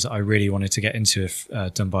documentaries that I really wanted to get into are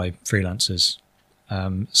done by freelancers.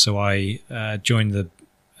 So I joined the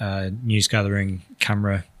news gathering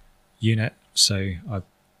camera unit. So I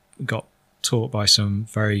got taught by some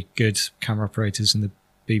very good camera operators in the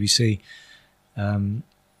BBC. And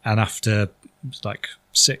after like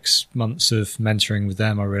 6 months of mentoring with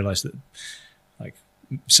them, I realized that like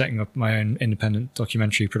setting up my own independent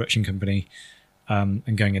documentary production company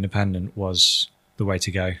and going independent was the way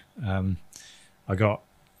to go. I got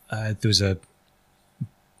there was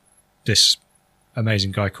this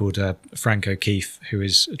amazing guy called Frank O'Keefe, who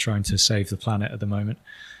is trying to save the planet at the moment.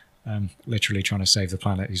 Literally trying to save the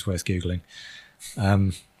planet. He's worth Googling.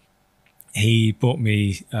 He bought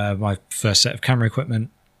me my first set of camera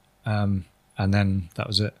equipment, and then that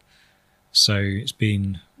was it. So it's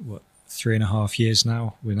been 3.5 years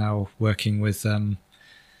now. We're now working with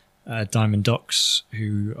Diamond Docs,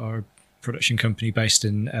 who are a production company based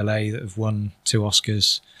in LA that have won 2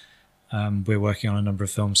 Oscars. We're working on a number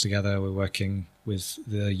of films together. We're working with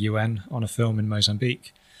the UN on a film in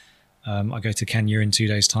Mozambique. I go to Kenya in 2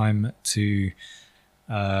 days' time to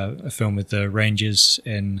a film with the Rangers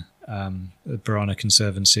in the Barana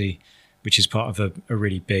Conservancy, which is part of a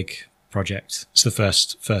really big project. It's the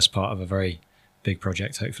first part of a very big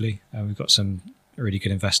project, hopefully. We've got some really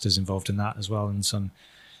good investors involved in that as well, and some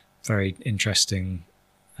very interesting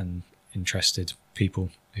and interested people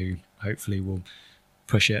who hopefully will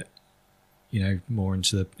push it, more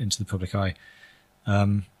into the public eye.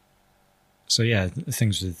 So yeah,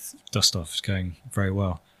 things with Dust Off is going very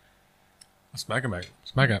well. That's mega, mate.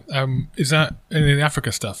 It's mega. Is that any of the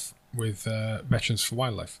Africa stuff with Veterans for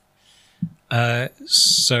Wildlife?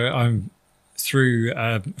 So I'm through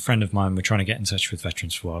a friend of mine. We're trying to get in touch with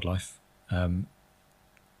Veterans for Wildlife.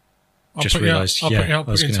 Just realised. I'll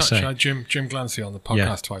put you in touch. I had Jim Glancy on the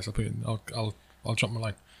podcast twice. I'll drop my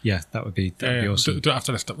line. Yeah, that would be awesome. Do it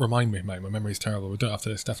after this. Remind me, mate. My memory's terrible. We'll do it after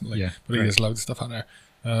this, definitely. Yeah, but there's loads of stuff out there.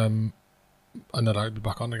 And then I'll be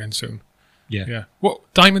back on again soon. Yeah. What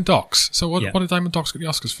Diamond Docs? So what did Diamond Docs get the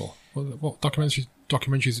Oscars for? What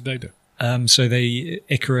documentaries did they do? So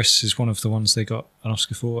Icarus is one of the ones they got an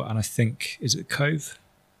Oscar for, and I think, is it Cove?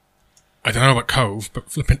 I don't know about Cove,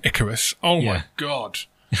 but flipping Icarus. Oh my god.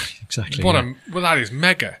 Exactly. Well, that is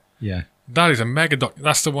mega. Yeah. That is a mega doc.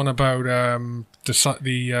 That's the one about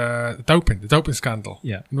the doping scandal.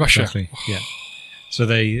 Yeah. In Russia. Exactly. Yeah. So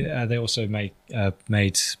they also made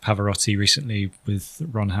Pavarotti recently with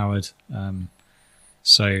Ron Howard.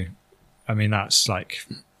 So, I mean, that's like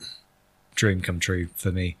dream come true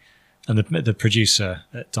for me. And the producer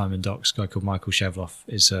at Diamond Docs, a guy called Michael Shevloff,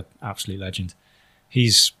 is an absolute legend.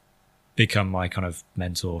 He's become my kind of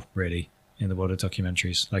mentor, really, in the world of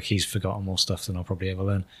documentaries. Like, he's forgotten more stuff than I'll probably ever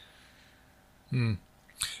learn.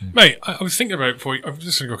 Mate, I was thinking about it before. I'm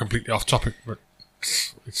just going to go completely off topic, but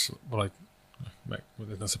it's what mate, well,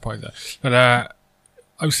 there's no surprise there. But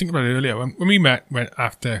I was thinking about it earlier when we went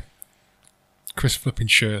after Chris flipping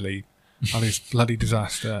Shirley and his bloody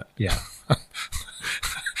disaster. Yeah.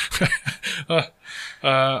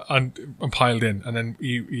 And piled in, and then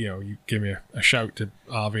you gave me a shout to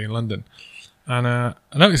RV in London, and I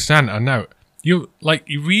noticed then, and now you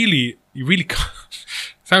really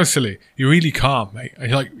sounds silly. You're really calm, mate.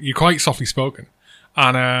 You're quite softly spoken,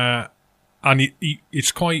 and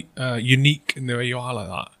it's quite unique in the way you are like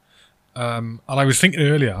that. And I was thinking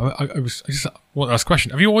earlier, I just want to ask a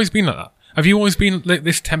question. Have you always been like that? Have you always been like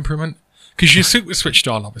this temperament? Because you're super switched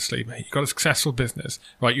on, obviously, mate. You've got a successful business,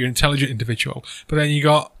 right? You're an intelligent individual, but then you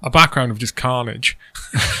got a background of just carnage,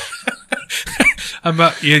 and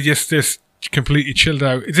but you're just this completely chilled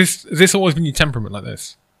out. Has this always been your temperament like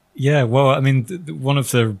this? Yeah, well, I mean, one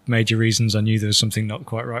of the major reasons I knew there was something not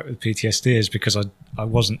quite right with PTSD is because I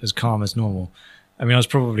wasn't as calm as normal. I mean, I was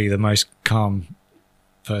probably the most calm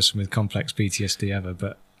person with complex PTSD ever,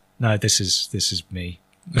 but no, this is me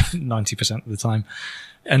 90% of the time.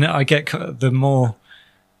 And I get the more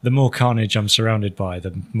carnage I'm surrounded by,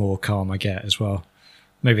 the more calm I get as well.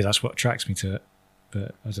 Maybe that's what attracts me to it,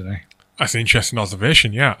 but I don't know. That's an interesting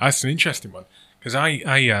observation. Yeah, that's an interesting one, because I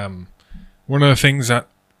one of the things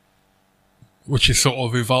which has sort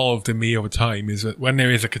of evolved in me over time is that when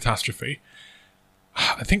there is a catastrophe,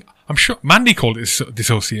 I'm sure Mandy called it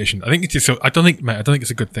dissociation. I think it's I don't think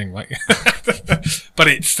it's a good thing, right? But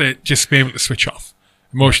it's just being able to switch off.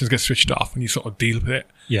 Emotions get switched off and you sort of deal with it.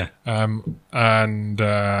 Yeah. I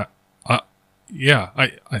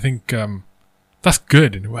think that's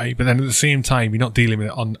good in a way, but then at the same time, you're not dealing with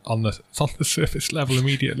it on the surface level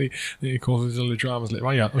immediately. It causes other dramas later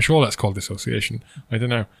on. Yeah, I'm sure that's called dissociation. I don't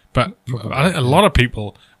know, but I think a lot of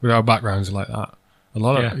people with our backgrounds are like that. A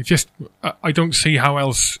lot of I don't see how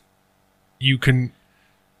else you can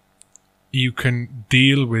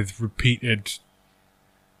deal with repeated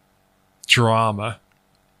drama,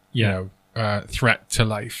 threat to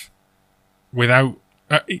life, without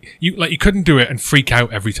you couldn't do it and freak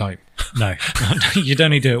out every time. No, you'd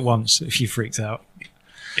only do it once if you freaked out.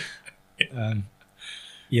 I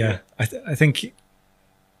think.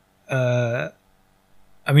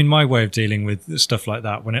 I mean, my way of dealing with stuff like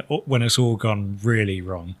that, when it's all gone really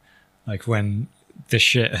wrong, like when the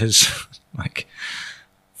shit has like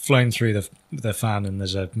flown through the fan and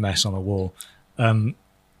there's a mess on the wall,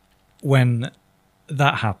 when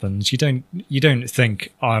that happens, you don't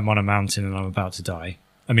think, oh, I'm on a mountain and I'm about to die.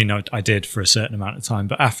 I mean, I did for a certain amount of time,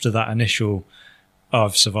 but after that initial, oh,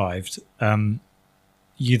 I've survived,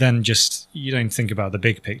 you don't think about the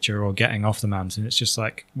big picture or getting off the mountain. It's just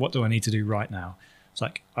like, what do I need to do right now? It's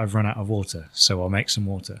like, I've run out of water, so I'll make some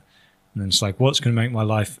water. And then it's like, what's going to make my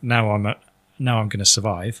life, now I'm going to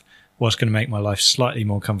survive, what's going to make my life slightly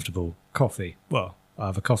more comfortable? Coffee. Well, I'll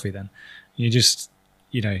have a coffee then. You just,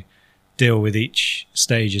 deal with each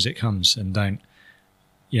stage as it comes, and don't,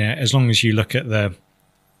 as long as you look at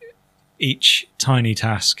each tiny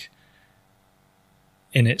task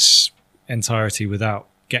in its entirety without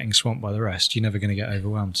getting swamped by the rest, you're never going to get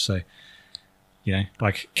overwhelmed. So,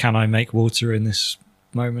 like, can I make water in this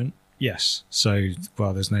moment? Yes. So,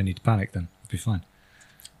 well, there's no need to panic then. It'll be fine.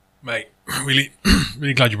 Mate, really,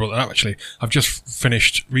 really glad you brought that up, actually. I've just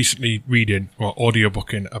finished recently reading, or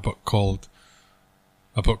audiobooking, a book called,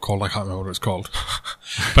 I can't remember what it's called,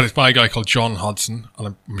 but it's by a guy called John Hodson,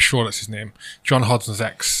 and I'm sure that's his name. John Hodson's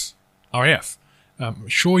ex-RAF. I'm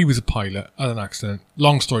sure he was a pilot, had an accident.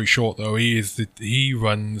 Long story short, though, he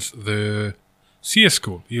runs the CS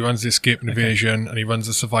school. He runs the escape and evasion, and he runs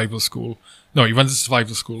the survival school. No, he runs the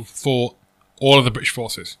survival school for all of the British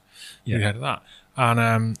forces. Yeah. He head of that.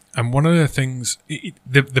 And one of the things,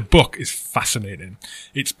 the book is fascinating.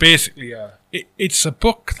 It's basically it's a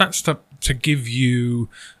book that's to give you,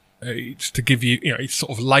 it's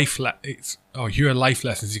sort of here are life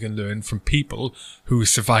lessons you can learn from people who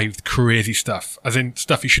survived crazy stuff, as in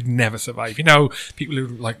stuff you should never survive. People who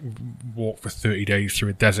like walk for 30 days through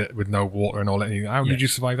a desert with no water and all that. How did you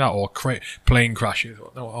survive that? Or plane crashes,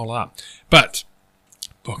 or all that. But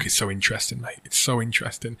book is so interesting, mate. It's so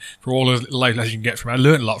interesting for all the life lessons you can get from it. I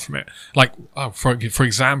learned a lot from it. Like, for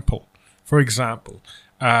example,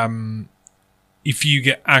 if you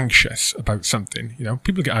get anxious about something,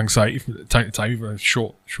 people get anxiety from time to time, even a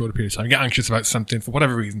shorter period of time. You get anxious about something for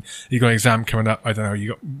whatever reason. You got an exam coming up. I don't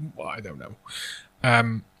know. I don't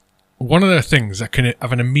know. one of the things that can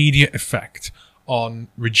have an immediate effect on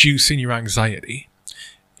reducing your anxiety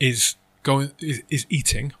is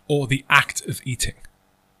eating, or the act of eating,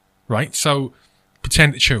 right? So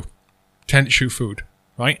pretend to chew food,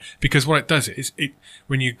 right? Because what it does is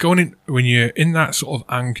when you're in that sort of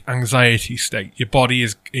anxiety state, your body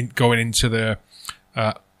is going into the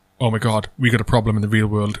oh my God, we got a problem in the real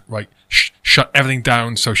world, right? Shut everything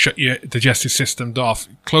down. So shut your digestive system off,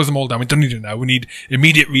 close them all down. We don't need it now. We need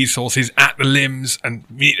immediate resources at the limbs, and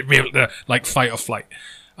we need to be able to like fight or flight.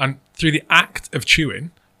 And through the act of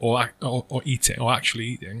chewing or eating, or actually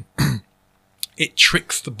eating, it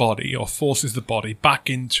tricks the body or forces the body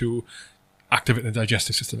back into activating the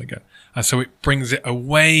digestive system again. And so it brings it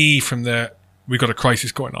away from we've got a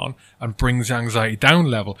crisis going on, and brings the anxiety down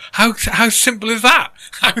level. How simple is that?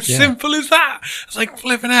 How simple is that? It's like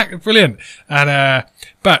flipping heck, brilliant. And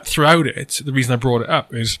but throughout it, the reason I brought it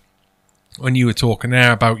up is when you were talking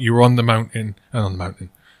there about you were on the mountain, well,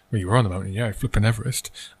 you were on the mountain, yeah, flipping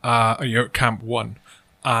Everest. You're at Camp 1,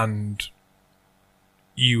 and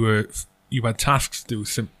you had tasks to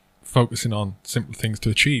do, focusing on simple things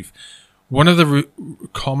to achieve. One of the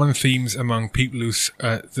common themes among people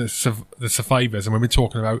the survivors, and when we're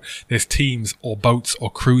talking about there's teams or boats or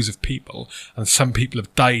crews of people, and some people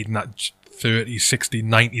have died in that 30, 60,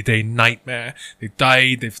 90-day nightmare. They've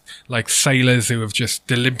died. They've like sailors who have just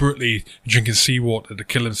deliberately drinking seawater to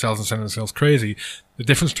kill themselves and send themselves crazy. The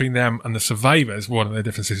difference between them and the survivors, one of the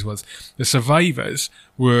differences was the survivors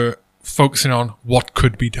were focusing on what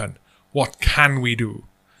could be done. What can we do?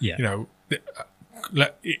 Yeah. You know,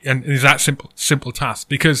 and it's that simple task.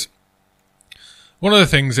 Because one of the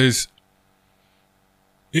things is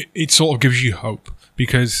it sort of gives you hope,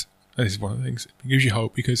 because this is one of the things. It gives you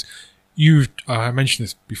hope because I mentioned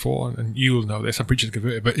this before, and you'll know this. I'm preaching to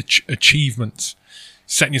convert it, but achievements,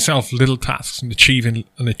 setting yourself little tasks and achieving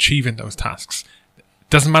those tasks.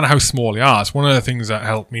 Doesn't matter how small they are. It's one of the things that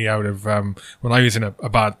helped me out of when I was in a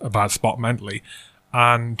bad spot mentally.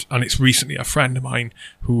 And it's recently a friend of mine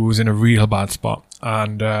who was in a real bad spot,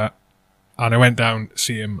 and I went down to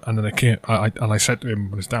see him, and then I said to him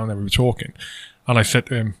when I was down there, we were talking, and I said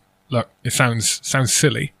to him, look, it sounds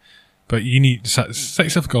silly, but you need to set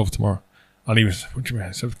yourself a goal for tomorrow. And he was, what do you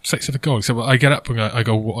mean? So set yourself a goal. He said, well, I get up and I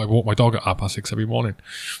walk my dog at 6:30 every morning.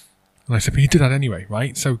 And I said, but you do that anyway,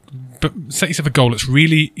 right? So, but set yourself a goal that's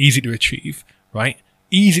really easy to achieve, right?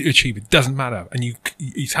 Easy to achieve. It doesn't matter, and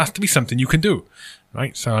it has to be something you can do.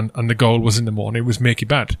 Right, so and the goal was in the morning was make your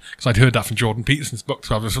bed, because I'd heard that from Jordan Peterson's book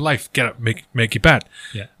 12 Rules of Life. Get up, make your bed.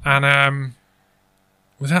 Yeah. And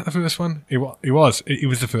was that the first one? It was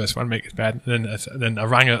the first one. Make his bed. And then I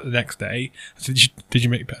rang her the next day. I said, "Did you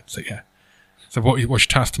make your bed?" I said, "Yeah." So what's your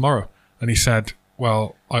task tomorrow? And he said,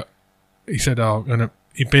 "Well, he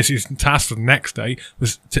basically his task for the next day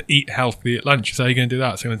was to eat healthy at lunch." So how are you going to do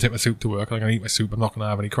that? So I'm going to take my soup to work. I'm going to eat my soup. I'm not going to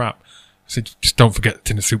have any crap. I said, just don't forget the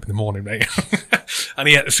tin of soup in the morning, mate. And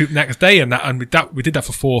he ate the soup the next day, and we did that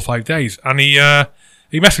for 4 or 5 days. And he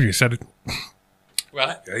messaged me and said,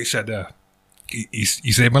 well, he said, he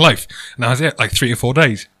saved my life. And that was it, like 3 or 4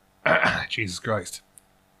 days. Jesus Christ.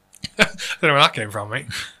 I don't know where that came from, mate.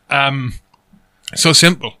 So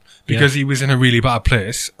simple, because he was in a really bad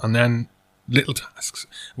place, and then little tasks.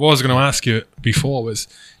 What I was going to ask you before was,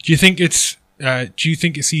 do you think it's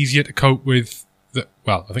easier to cope with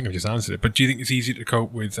well, I think I've just answered it, but do you think it's easier to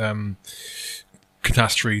cope with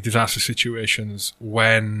catastrophe, disaster situations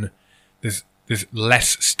when there's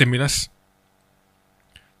less stimulus?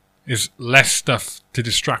 There's less stuff to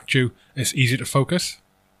distract you. It's easier to focus?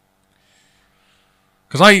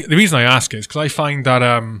 Because the reason I ask is because I find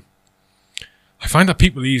that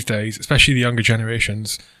people these days, especially the younger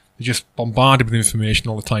generations, they're just bombarded with information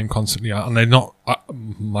all the time, constantly, and they're not,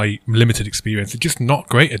 my limited experience, they're just not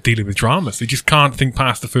great at dealing with dramas. They just can't think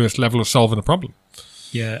past the first level of solving a problem.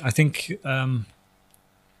 Yeah, I think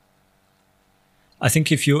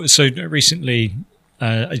if you're, so recently,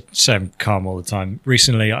 I say I'm calm all the time.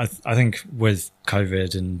 Recently, I think with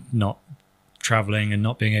COVID and not traveling and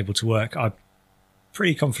not being able to work, I'm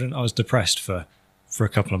pretty confident I was depressed for a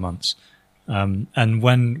couple of months. And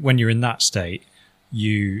when you're in that state,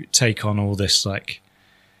 you take on all this like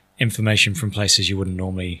information from places you wouldn't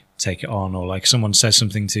normally take it on, or like someone says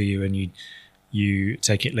something to you and you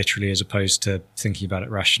take it literally as opposed to thinking about it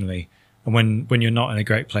rationally. And when you're not in a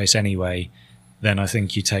great place anyway, then I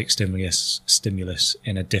think you take stimulus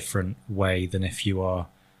in a different way than if you are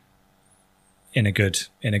in a good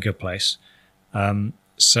place.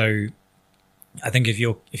 So I think if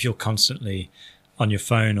you're constantly on your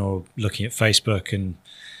phone or looking at Facebook and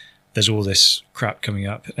there's all this crap coming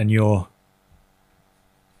up, and you're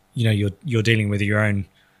dealing with your own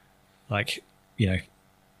like, you know,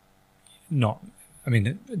 not. I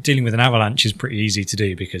mean, dealing with an avalanche is pretty easy to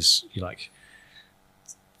do because you like.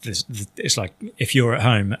 It's like if you're at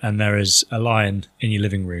home and there is a lion in your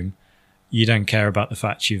living room, you don't care about the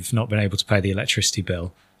fact you've not been able to pay the electricity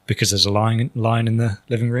bill because there's a lion in the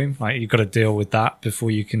living room. Like, you've got to deal with that before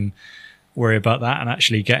you can worry about that and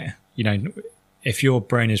actually get, you know, if your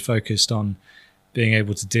brain is focused on being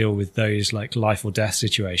able to deal with those like life or death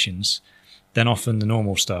situations, then often the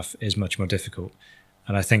normal stuff is much more difficult.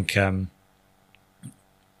 And I think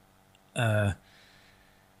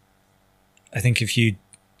if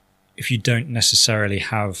you don't necessarily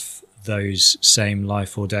have those same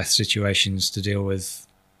life or death situations to deal with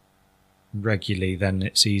regularly, then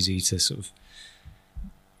it's easy to sort of,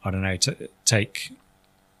 I don't know, take,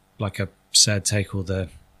 like I said, take all the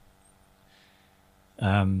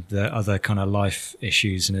other kind of life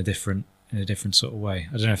issues in a different sort of way.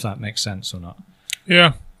 I don't know if that makes sense or not.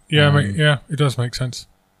 Yeah, it does make sense.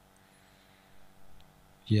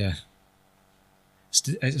 Yeah, it's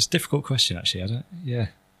a difficult question, actually. I don't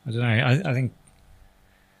know. I think,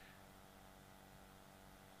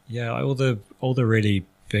 yeah, all the really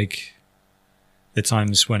big, the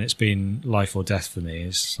times when it's been life or death for me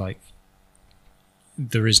is like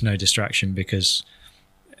there is no distraction because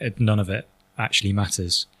none of it actually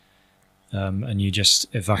matters, and you just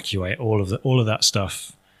evacuate all of that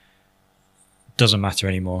stuff. Doesn't matter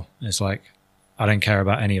anymore. It's like, I don't care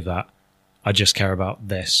about any of that. I just care about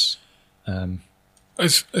this.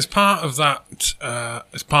 As part of that,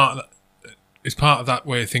 as part of that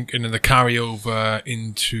way of thinking, and the carryover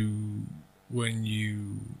into when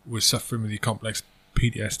you were suffering with your complex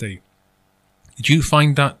PTSD, did you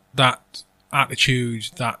find that attitude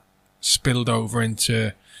that spilled over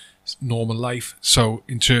into normal life? So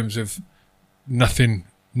in terms of nothing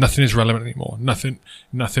is relevant anymore. Nothing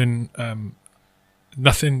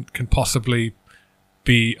can possibly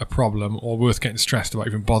be a problem or worth getting stressed about,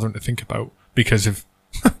 even bothering to think about, because of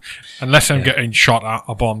unless I'm getting shot at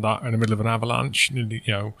or bombed at in the middle of an avalanche, you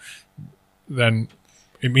know, then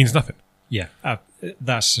it means nothing. Yeah,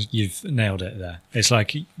 you've nailed it there. It's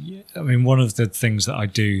like, I mean, one of the things that I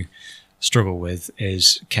do struggle with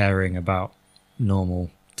is caring about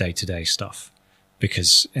normal day-to-day stuff,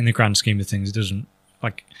 because in the grand scheme of things, it doesn't,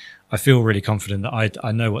 like, I feel really confident that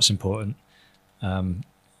I know what's important,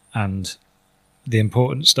 and the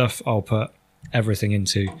important stuff I'll put everything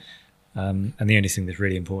into, and the only thing that's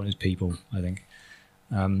really important is people, I think.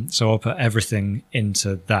 So I'll put everything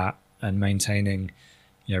into that and maintaining,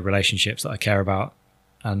 you know, relationships that I care about,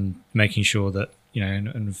 and making sure that, you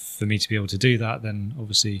know, and for me to be able to do that, then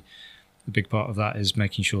obviously a big part of that is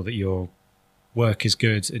making sure that your work is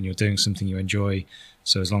good and you're doing something you enjoy.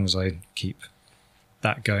 So as long as I keep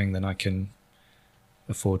that going, then I can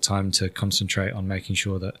afford time to concentrate on making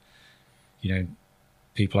sure that, you know,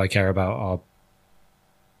 people I care about are,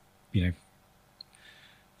 you know,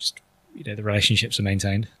 just, you know, the relationships are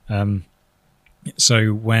maintained.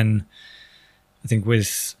 So when, I think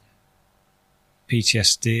with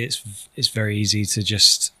PTSD, it's very easy to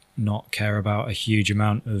just not care about a huge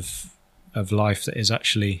amount of life that is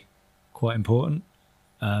actually quite important,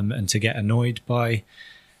 and to get annoyed by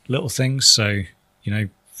little things. So, you know,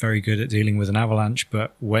 very good at dealing with an avalanche,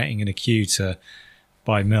 but waiting in a queue to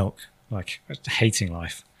buy milk, like, hating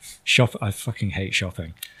life. I fucking hate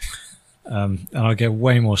shopping. And I get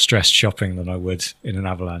way more stressed shopping than I would in an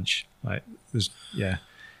avalanche. Like,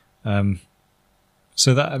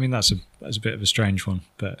 so that, I mean, that's a bit of a strange one,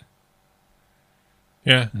 but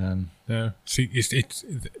yeah. See, it's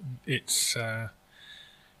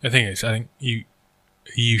the thing is, I think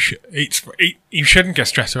you shouldn't get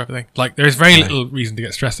stressed over everything. Like, there's very little reason to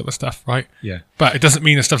get stressed over stuff, right? Yeah. But it doesn't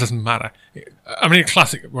mean that stuff doesn't matter. I mean, a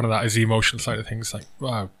classic one of that is the emotional side of things. Like,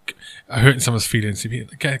 wow, hurting someone's feelings.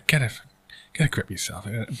 Get a grip yourself.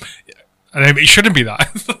 And it shouldn't be that.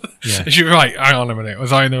 Yeah. It should be right. Hang on a minute.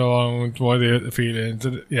 Was I in the wrong? Why the feelings?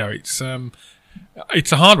 You know, it's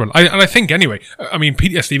a hard one. I think anyway. I mean,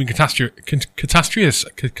 PTSD and catastrophe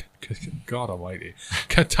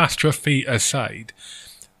aside,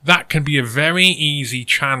 that can be a very easy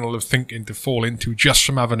channel of thinking to fall into just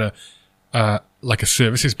from having a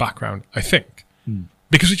services background, I think.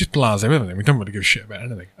 Because we just blase everything. We don't really give a shit about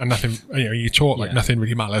anything. And nothing, you know, you talk like nothing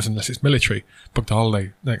really matters unless it's military. Booked a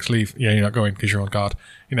holiday, next leave. Yeah, you're not going because you're on guard.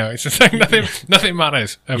 You know, it's the thing. Nothing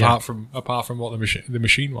matters apart from what the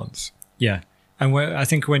machine wants. Yeah. And I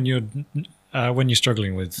think when you're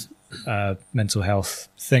struggling with mental health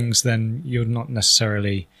things, then you're not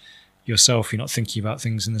necessarily yourself. You're not thinking about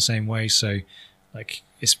things in the same way. So, like,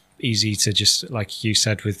 it's easy to just, like you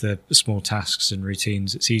said, with the small tasks and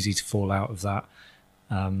routines, it's easy to fall out of that.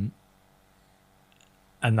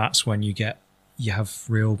 and that's when you have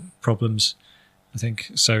real problems, I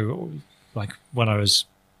think. So like when I was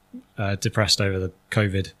depressed over the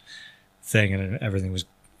COVID thing and everything was,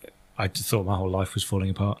 I thought my whole life was falling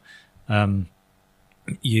apart. One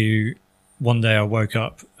day I woke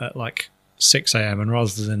up at like 6 a.m. and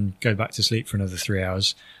rather than go back to sleep for another 3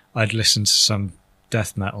 hours, I'd listened to some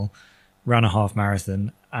death metal, ran a half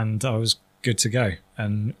marathon, and I was good to go.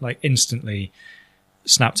 And like instantly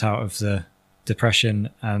snapped out of the depression,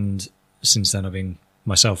 and since then I've been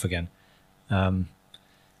myself again.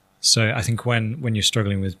 So I think when you're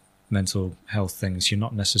struggling with mental health things, you're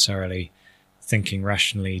not necessarily thinking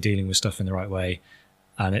rationally, dealing with stuff in the right way,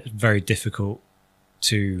 and it's very difficult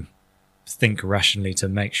to think rationally to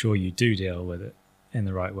make sure you do deal with it in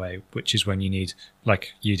the right way, which is when you need,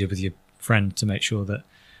 like you did with your friend, to make sure that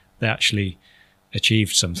they actually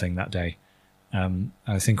achieved something that day.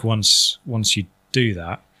 I think once you do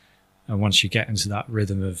that, and once you get into that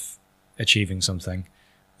rhythm of achieving something,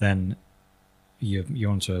 then you're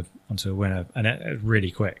onto a winner, and a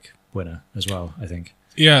really quick winner as well, I think.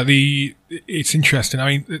 Yeah, it's interesting. I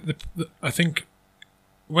mean, I think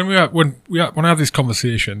when I have these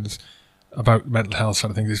conversations about mental health side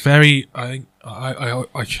of things, it's very, I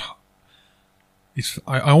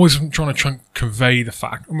always trying to convey the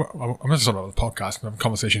fact. I'm not just about the podcast, I'm having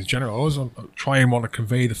conversations in general. I always try and want to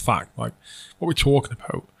convey the fact, like what we're talking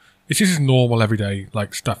about. This is normal, everyday,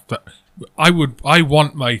 like stuff that I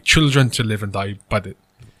want my children to live and live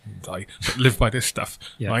by this stuff,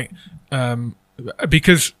 yeah. Right?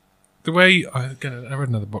 Because the way I read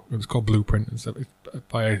another book. It was called Blueprint. It's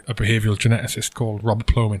by a behavioural geneticist called Robert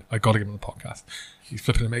Plomin. I got to get him on the podcast. He's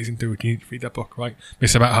flipping amazing dude. You need to read that book, right?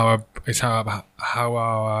 It's about how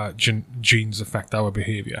our genes affect our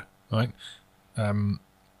behaviour, right?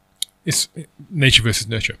 It's nature versus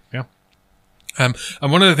nurture, yeah. And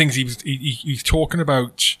one of the things he's talking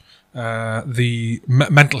about the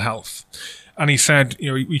mental health. And he said,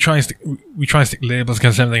 we try and stick labels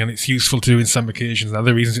against everything, and it's useful to do in some occasions. And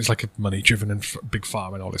other reasons, it's like a money-driven and big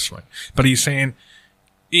pharma and all this, right? But he's saying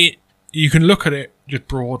you can look at it just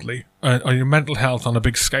broadly on your mental health on a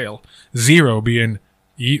big scale. 0 being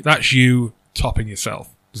that's you topping yourself,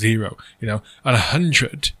 0, and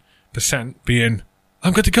 100% being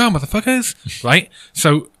I'm good to go, motherfuckers, right?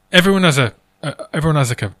 So everyone has like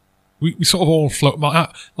a. We sort of all float,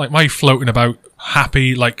 like my floating about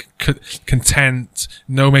happy, like content,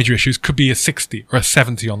 no major issues, could be a 60 or a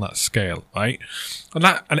 70 on that scale, right? And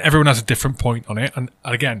everyone has a different point on it. And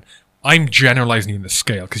again, I'm generalizing in the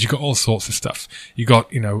scale because you got all sorts of stuff. You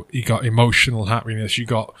got emotional happiness. You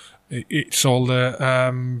got it's all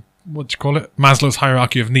the what do you call it? Maslow's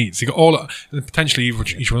hierarchy of needs. You got all potentially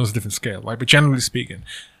each one has a different scale, right? But generally speaking,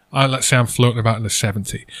 let's say I'm floating about in the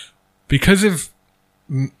 70 because of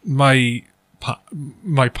my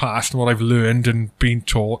past and what I've learned and been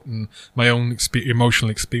taught and my own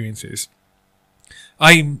emotional experiences.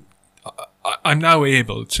 I'm now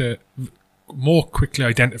able to more quickly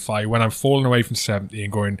identify when I'm falling away from 70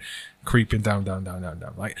 and creeping down,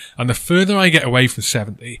 right? And the further I get away from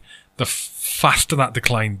 70, the faster that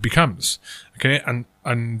decline becomes. Okay, and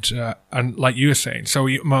like you were saying, so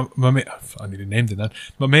my mate, I need to name him then.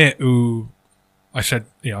 My mate who I said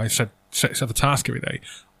set the task every day.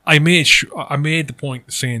 I made the point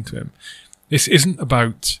of saying to him, this isn't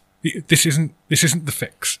the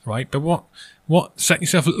fix, right? But what setting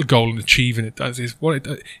yourself a little goal and achieving it does is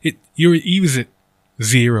he was at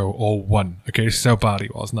 0 or 1. Okay, this is how bad he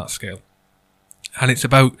was on that scale. And it's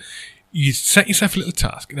about you set yourself a little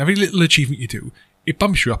task, and every little achievement you do, it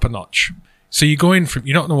bumps you up a notch. So you're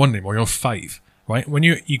not on 1 anymore, you're on 5. Right? When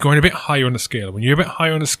you're going a bit higher on the scale, when you're a bit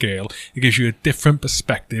higher on the scale, it gives you a different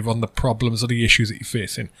perspective on the problems or the issues that you're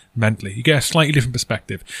facing mentally. You get a slightly different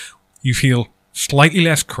perspective. You feel slightly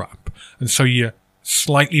less crap, and so you're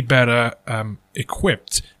slightly better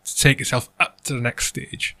equipped to take yourself up to the next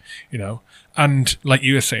stage. And like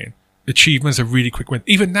you were saying, achievements are really quick wins.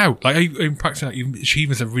 Even now, like I'm practicing that, even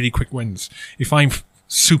achievements are really quick wins. If I'm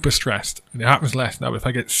super stressed, and it happens less now, if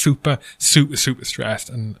I get super stressed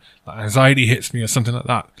and anxiety hits me or something like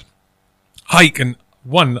that, I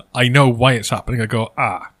know why it's happening. I go,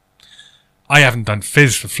 I haven't done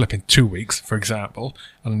phys for flipping 2 weeks, for example,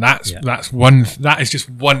 and that is just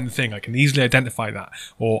one thing. I can easily identify that.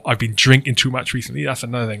 Or I've been drinking too much recently, that's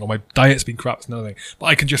another thing. Or my diet's been crap, that's another thing. But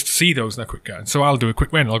I can just see those in a quick go. And so I'll do a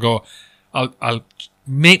quick win. I'll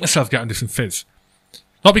make myself get into some phys.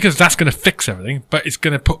 Not because that's going to fix everything, but it's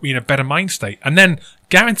going to put me in a better mind state. And then,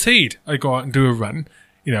 guaranteed, I go out and do a run,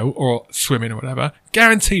 or swimming or whatever.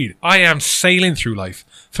 Guaranteed, I am sailing through life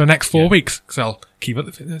for the next 4 weeks because I'll keep up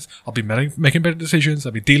the fitness. I'll be making better decisions.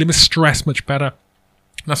 I'll be dealing with stress much better.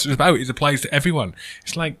 that's what it's about. It applies to everyone.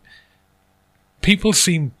 It's like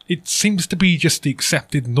it seems to be just the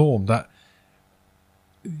accepted norm that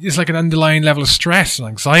it's like an underlying level of stress and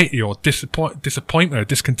anxiety or disappointment or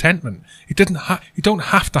discontentment. You don't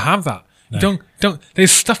have to have that. No. You don't.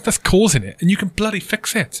 There's stuff that's causing it, and you can bloody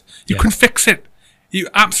fix it. You can fix it. You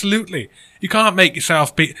can't make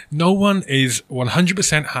yourself be. No one is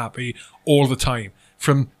 100% happy all the time,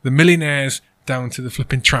 from the millionaires down to the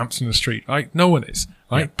flipping tramps in the street. Right? No one is.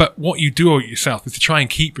 Right? Yeah. But what you do yourself is to try and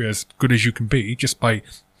keep you as good as you can be, just by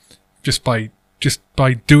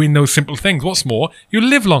doing those simple things. What's more, you'll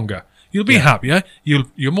live longer. You'll be happier.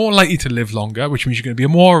 You're more likely to live longer, which means you're going to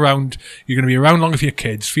be around. You're going to be around longer for your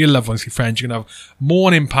kids, for your loved ones, for your friends. You're going to have more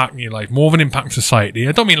of an impact in your life, more of an impact in society.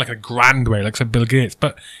 I don't mean like a grand way, like said Bill Gates,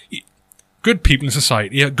 but good people in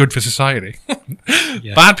society are good for society.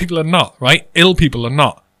 Bad people are not, right? Ill people are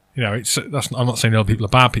not. You know, I'm not saying ill people are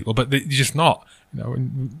bad people, but they're just not. You know,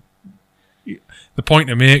 and the point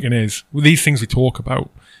I'm making is, with these things we talk about,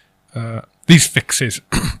 these fixes,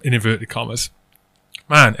 in inverted commas,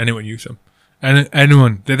 man, anyone use them. And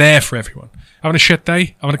anyone, they're there for everyone. Having a shit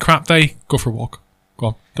day, having a crap day, go for a walk. Go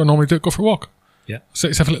on. Don't normally do it, go for a walk. Yeah. Set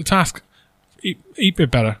yourself a little task. Eat a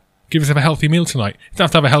bit better. Give yourself a healthy meal tonight. You don't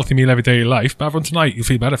have to have a healthy meal every day of your life, but have one tonight, you'll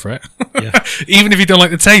feel better for it. Yeah. Even if you don't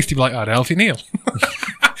like the taste, you'll be like, I had a healthy meal.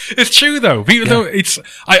 It's true though. People don't. It's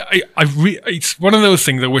one of those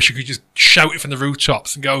things I wish you could just shout it from the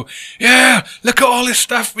rooftops and go, yeah, look at all this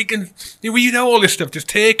stuff. You know all this stuff. Just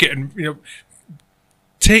take it and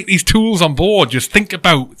take these tools on board. Just think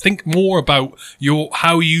more about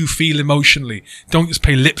how you feel emotionally. Don't just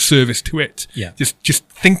pay lip service to it. Yeah. Just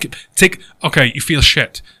think. Okay, you feel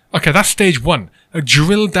shit. Okay, that's stage one. Now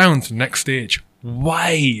drill down to the next stage.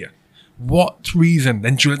 Why? What reason?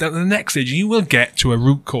 Then drill down to the next stage. You will get to a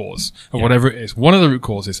root cause or whatever it is. One of the root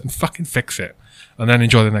causes, and fucking fix it, and then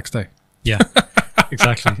enjoy the next day. Yeah,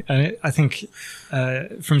 exactly. And I think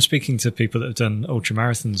from speaking to people that have done ultra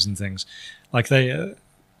marathons and things, like they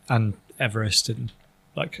and Everest and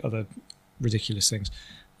like other ridiculous things,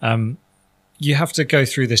 you have to go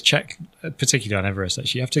through this particularly on Everest.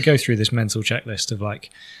 Actually, you have to go through this mental checklist of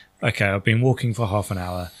like, okay, I've been walking for half an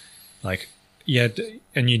hour, like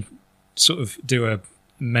and you sort of do a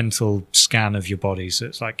mental scan of your body. So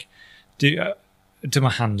it's like, do my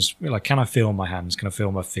hands, like, can I feel my hands? Can I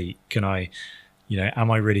feel my feet? Can I,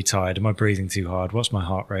 am I really tired? Am I breathing too hard? What's my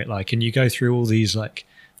heart rate like? And you go through all these, like,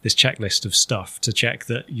 this checklist of stuff to check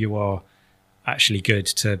that you are actually good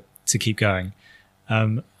to keep going.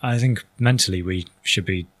 I think mentally we should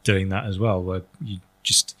be doing that as well, where you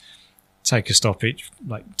just take a stoppage,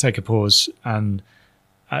 like take a pause and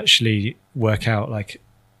actually work out, like,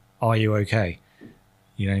 are you okay?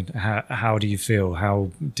 How do you feel?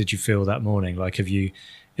 How did you feel that morning? Like, is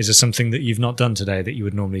there something that you've not done today that you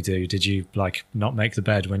would normally do? Did you, like, not make the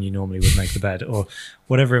bed when you normally would make the bed, or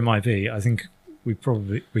whatever it might be? I think I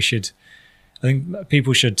think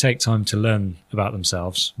people should take time to learn about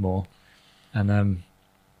themselves more. And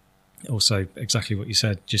also exactly what you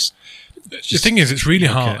said, just the thing is, it's really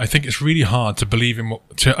hard. I think it's really hard to believe in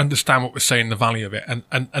to understand what we're saying, the value of it, and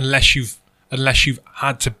unless you've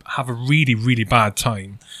had to have a really, really bad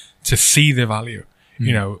time to see the value.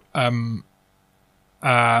 I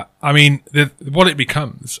mean, what it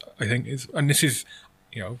becomes, I think, is, and this is,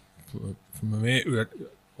 from a mate who had,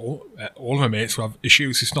 all of my mates who have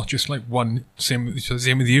issues. It's not just like one. Same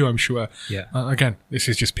with you, I'm sure. Yeah. Again, this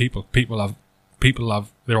is just people. People have.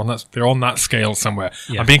 They're on that scale somewhere.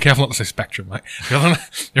 Yeah. I'm being careful not to say spectrum, right?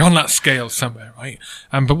 They're on that scale somewhere, right?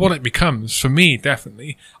 But what it becomes for me,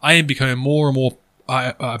 definitely, I am becoming more and more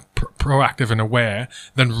proactive and aware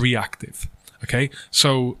than reactive. Okay,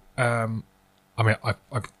 so this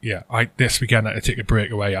weekend I had to take a break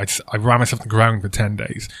away. I ran myself to the ground for 10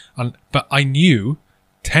 days, but I knew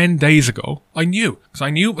 10 days ago. I knew because I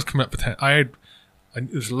knew it was coming up for 10.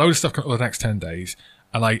 There's a load of stuff coming up for the next 10 days.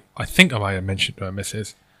 And I think I might have mentioned to my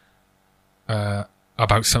missus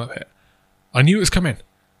about some of it. I knew it was coming.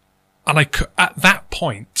 And at that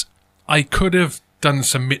point, I could have done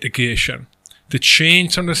some mitigation to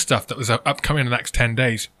change some of the stuff that was upcoming in the next 10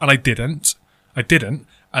 days. And I didn't. And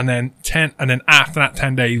then after that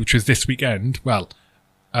 10 days, which was this weekend,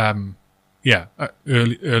 early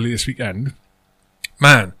this weekend,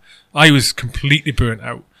 man, I was completely burnt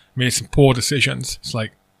out. Made some poor decisions. It's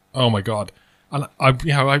like, oh my God. And I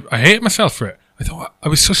hate myself for it. I thought I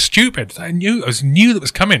was so stupid. I knew that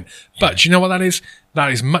was coming. But do you know what that is? That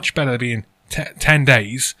is much better being 10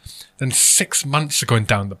 days than 6 months of going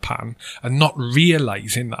down the pan and not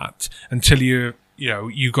realizing that until you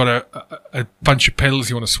got a bunch of pills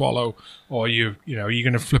you want to swallow, or you're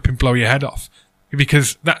going to flip and blow your head off.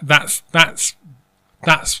 because that's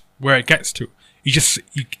where it gets to. You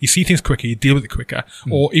see things quicker, you deal with it quicker,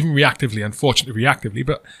 or even reactively. Unfortunately, reactively,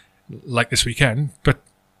 but like this weekend. But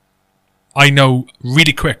I know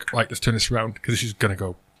really quick. Right, let's turn this around because this is going to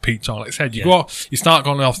go peach on. Like I said, you start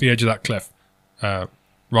going off the edge of that cliff.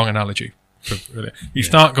 Wrong analogy. You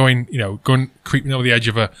start going, creeping over the edge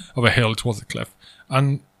of a hill towards the cliff,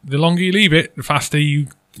 and the longer you leave it, the faster you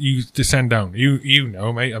descend down. You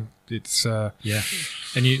know, mate. It's and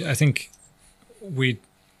I think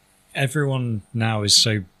everyone now is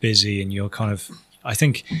so busy, and you're kind of. I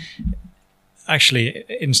think actually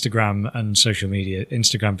Instagram and social media,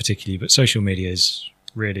 Instagram particularly, but social media is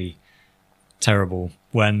really terrible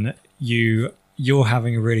when you're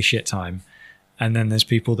having a really shit time. And then there's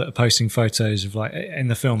people that are posting photos of, like, in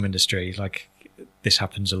the film industry, like this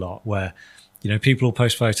happens a lot where, people will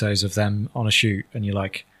post photos of them on a shoot and you're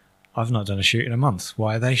like, I've not done a shoot in a month.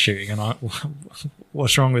 Why are they shooting? And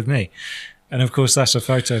what's wrong with me? And of course, that's a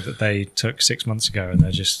photo that they took 6 months ago and they're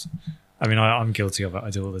just, I'm guilty of it. I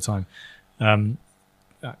do it all the time. In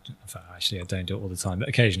fact, actually, I don't do it all the time, but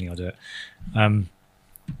occasionally I'll do it. And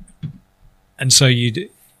so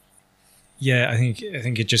I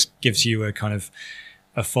think it just gives you a kind of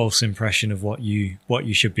a false impression of what you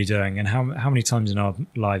should be doing, and how many times in our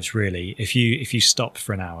lives really, if you stop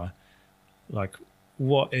for an hour, like,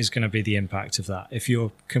 what is going to be the impact of that? If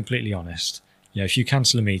you're completely honest, if you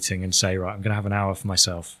cancel a meeting and say, right, I'm going to have an hour for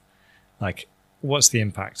myself, like, what's the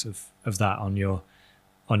impact of that on your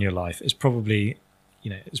life? It's probably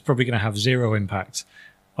going to have zero impact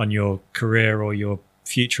on your career or your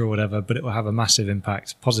future or whatever, but it will have a massive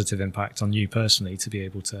impact, positive impact on you personally, to be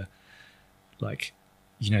able to, like,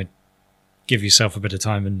 give yourself a bit of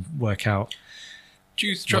time and work out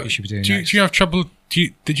what you should be doing. Do you have trouble?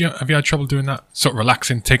 Have you had trouble doing that? Sort of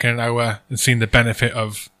relaxing, taking an hour, and seeing the benefit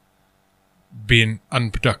of being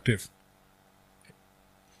unproductive?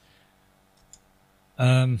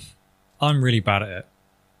 I'm really bad at it,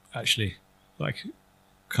 actually. Like,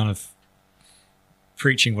 kind of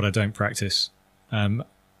preaching what I don't practice.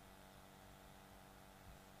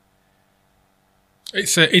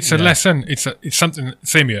 It's a lesson. It's something.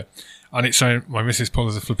 Same here, and it's my missus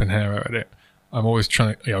pulls a flipping hair out of it. I'm always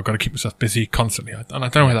trying to. I've got to keep myself busy constantly, and I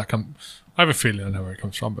don't know where that comes. I have a feeling I know where it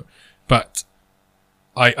comes from, but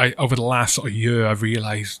I over the last sort of year, I've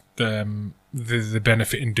realised the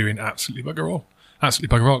benefit in doing absolutely bugger all.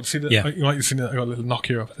 Absolutely bugger all. See that? Yeah. You might see that I got a little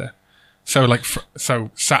Nokia over there.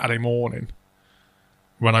 So Saturday morning,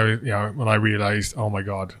 when I realised, oh my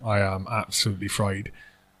God, I am absolutely fried.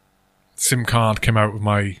 SIM card came out with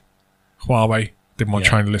my Huawei. Didn't want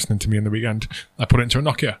trying to listen to me in the weekend. I put it into a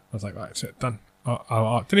Nokia. I was like, right, that's it, done.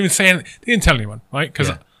 I didn't even say anything. Didn't tell anyone, right?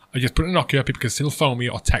 Because I just put it in a Nokia. People can still phone me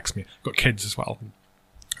or text me. I've got kids as well,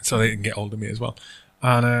 so they can get hold of me as well.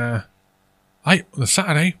 And on the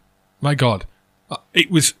Saturday, my God,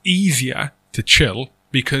 it was easier to chill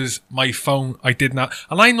because my phone, I did not,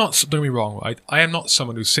 and I'm not, don't get me wrong, right? I am not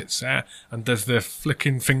someone who sits there and does the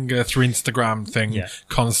flicking finger through Instagram thing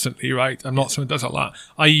constantly, right? I'm not someone who does all that.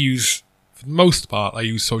 For the most part, I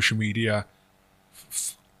use social media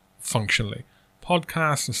functionally.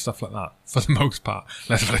 Podcasts and stuff like that, for the most part.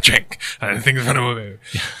 Unless I've had a drink and things run over me.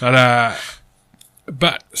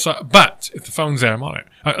 But if the phone's there, I'm on it.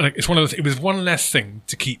 It's one of those, it was one less thing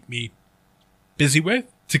to keep me busy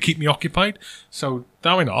with, to keep me occupied. So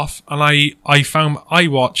that went off, and I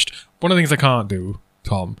watched, one of the things I can't do,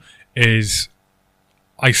 Tom, is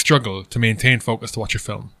I struggle to maintain focus to watch a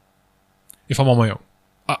film if I'm on my own.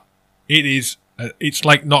 It's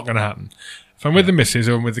like not going to happen. If I'm with the missus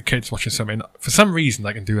or I'm with the kids watching something, for some reason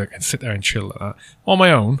I can do it. I can sit there and chill like that. On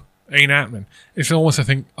my own, it ain't happening. It's almost, I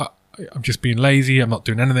think, I'm just being lazy. I'm not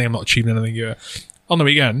doing anything. I'm not achieving anything here. On the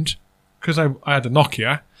weekend, because I had a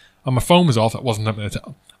Nokia and my phone was off, that wasn't happening.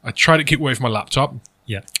 I tried to keep away from my laptop.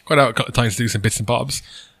 Yeah. Got out a couple of times to do some bits and bobs.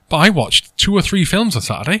 But I watched 2 or 3 films on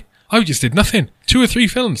Saturday. I just did nothing. 2 or 3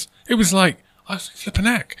 films. It was like, I was flipping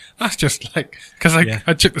heck. That's just like, because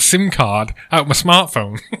I took the SIM card out of my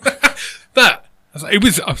smartphone. I was like,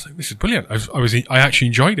 this is brilliant. I actually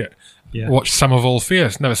enjoyed it. Yeah. Watched Sum of All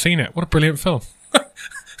Fears. Never seen it. What a brilliant film. I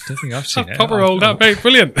don't think I've seen it. Proper old up, mate.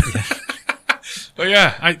 Brilliant. Yeah. But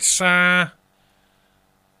yeah, it's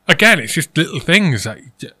again, it's just little things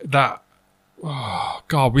that. Oh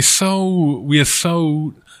God, we are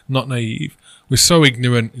so not naive. We're so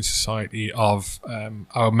ignorant in society of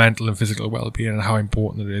our mental and physical well-being and how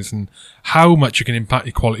important it is and how much it can impact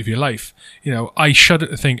the quality of your life. You know, I shudder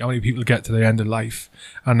to think how many people get to the end of life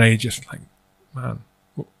and they just like, man,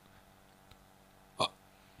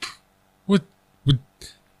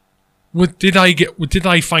 did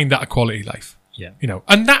I find that a quality life? Yeah. You know,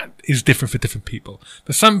 and that is different for different people.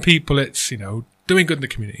 For some people, it's, you know, doing good in the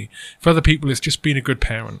community. For other people, it's just being a good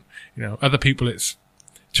parent. You know, other people, it's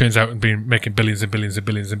turns out and making billions and billions and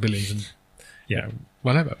billions and billions and you know,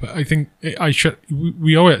 whatever. But I think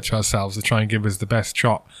we owe it to ourselves to try and give us the best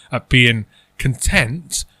shot at being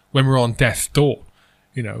content when we're on death's door.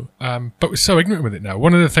 You know, but we're so ignorant with it now.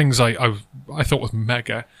 One of the things I thought was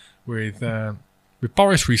mega with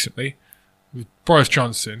Boris recently, with Boris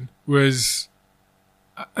Johnson, was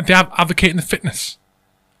advocating the fitness.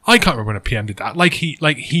 I can't remember when a PM did that. Like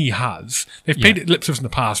he has. They've paid it lip service in the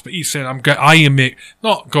past, but he said,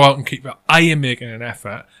 not go out and keep it. I am making an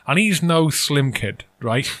effort. And he's no slim kid,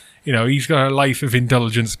 right? You know, he's got a life of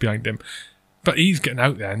indulgence behind him. But he's getting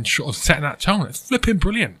out there and sort of setting that tone. It's flipping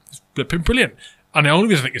brilliant. And the only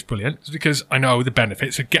reason I think it's brilliant is because I know the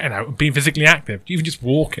benefits of getting out and being physically active. Even just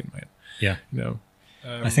walking, man. Yeah. You know,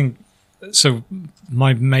 I think, so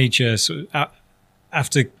my major,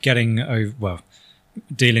 after getting over, well,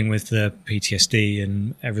 dealing with the PTSD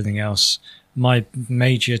and everything else, my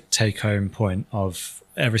major take-home point of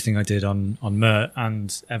everything I did on MERT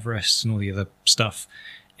and Everest and all the other stuff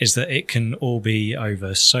is that it can all be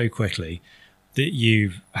over so quickly that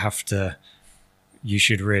you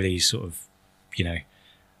should really sort of, you know,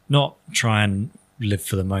 not try and live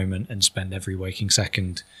for the moment and spend every waking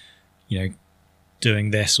second, you know,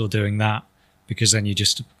 doing this or doing that, because then you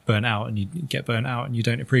just burn out and you get burnt out and you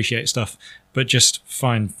don't appreciate stuff. But just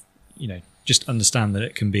just understand that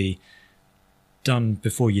it can be done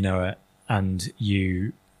before you know it, and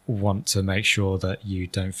you want to make sure that you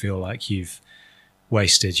don't feel like you've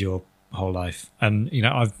wasted your whole life. And, you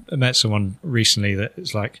know, I've met someone recently that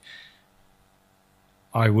it's like,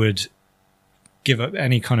 I would give up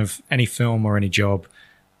any film or any job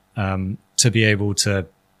to be able to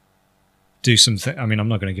do something. I mean, I'm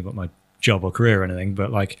not going to give up my job or career or anything,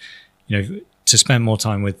 but like, you know, to spend more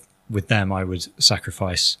time with them, I would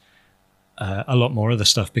sacrifice a lot more other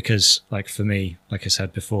stuff, because, like, for me, like I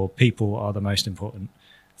said before, people are the most important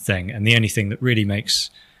thing, and the only thing that really makes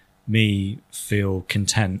me feel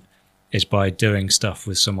content is by doing stuff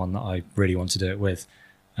with someone that I really want to do it with.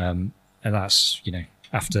 And that's, you know,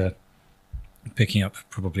 after picking up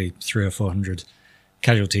probably 300 or 400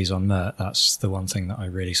 casualties on MERT, that's the one thing that I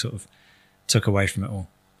really sort of took away from it all.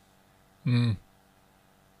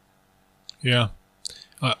 Yeah.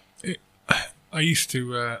 I used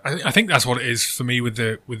to. I think that's what it is for me with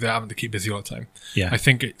the having to keep busy all the time. Yeah. I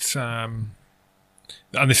think it's and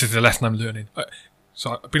this is the lesson I'm learning.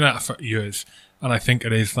 So I've been at it for years, and I think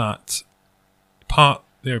it is that part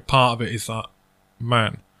of it is that,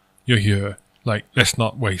 man, you're here. Like, let's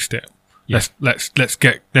not waste it. Yeah. Let's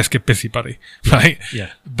get busy, buddy. Right?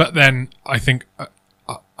 Yeah. But then I think I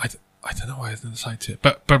don't know why I didn't decide to.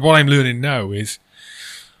 But what I'm learning now is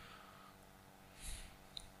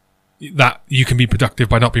that you can be productive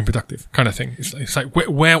by not being productive, kind of thing. It's like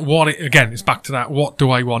again, it's back to that. What do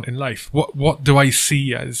I want in life? What do I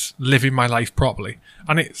see as living my life properly?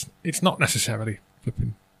 And it's not necessarily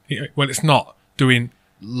flipping. Well, it's not doing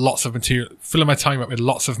lots of material, filling my time up with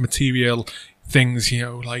lots of material things, you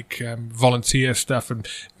know, like volunteer stuff and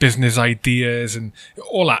business ideas and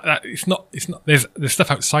all that. It's not. There's stuff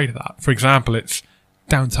outside of that. For example, it's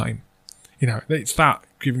downtime. You know, it's that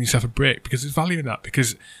giving yourself a break, because it's value in that,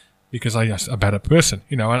 because I'm just a better person,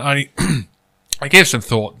 you know. And I gave some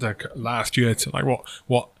thought last year to like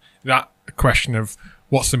what that question of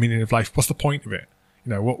what's the meaning of life, what's the point of it,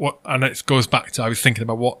 you know, what, and it goes back to, I was thinking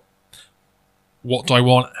about what do I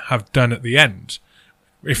want to have done at the end.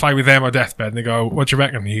 If I were there on my deathbed and they go, what do you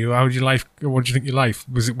reckon? How did your life? What do you think your life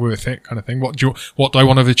was? It worth it? Kind of thing. What do I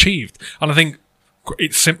want to have achieved? And I think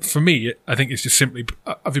it's for me. I think it's just simply,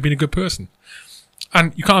 have you been a good person?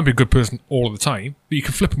 And you can't be a good person all of the time, but you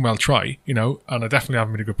can flip and well try, you know. And I definitely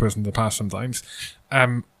haven't been a good person in the past sometimes.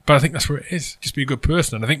 But I think that's where it is. Just be a good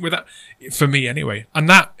person. And I think with that, for me anyway, and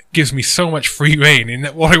that gives me so much free reign in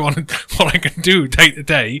that what I can do day to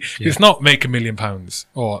day. Yeah. It's not make £1 million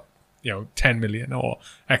or, you know, 10 million or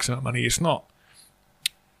X amount of money. It's not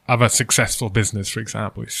have a successful business, for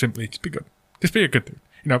example. It's simply just be good. Just be a good dude.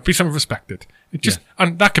 You know, be someone respected.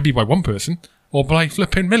 And that could be by one person or by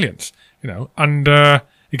flipping millions, you know, and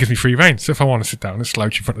it gives me free reign. So if I want to sit down and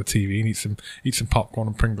slouch in front of the TV and eat some popcorn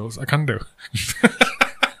and Pringles, I can do.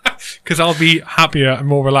 Because I'll be happier and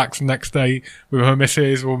more relaxed the next day with my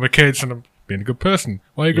missus or my kids, and I'm being a good person.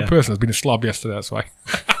 Why are you a good person? I was being a slob yesterday, that's why.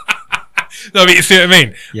 No, but you see what I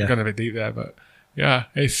mean? Yeah. I'm going a bit deep there, but yeah,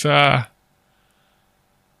 it's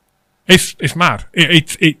mad.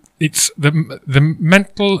 it's the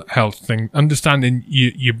mental health thing, understanding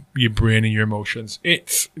your brain and your emotions.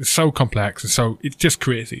 It's so complex, and so it's just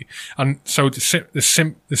crazy. And so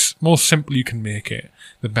the more simple you can make it,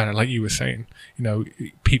 the better. Like you were saying,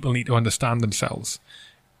 people need to understand themselves.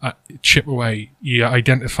 Chip away. You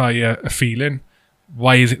identify a feeling.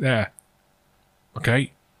 Why is it there?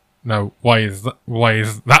 Okay. No. Why is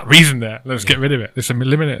that reason there? Let's get rid of it. Let's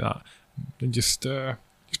eliminate that, and just be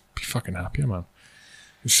fucking happier, man.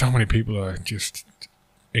 There's so many people who are just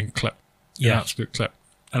in absolute clip,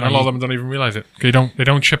 and a lot of them don't even realize it. They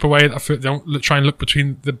don't chip away at that. They don't try and look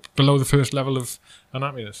below the first level of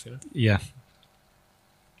unhappiness. Yeah,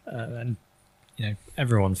 and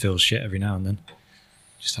everyone feels shit every now and then.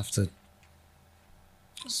 Just have to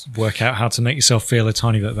work out how to make yourself feel a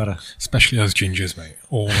tiny bit better. Especially as gingers, mate,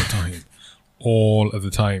 all the time, all of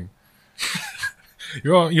the time.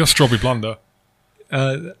 You're strawberry blonde.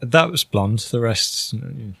 That was blonde. The rest,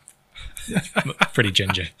 pretty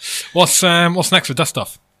ginger. What's next for Dust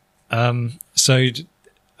Off? So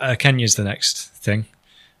Kenya's the next thing.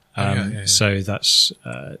 So that's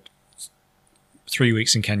 3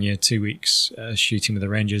 weeks in Kenya, 2 weeks shooting with the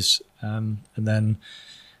Rangers, and then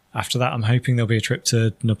after that, I'm hoping there'll be a trip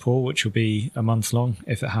to Nepal, which will be a month long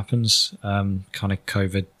if it happens. Kind of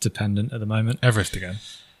COVID dependent at the moment. Everest again.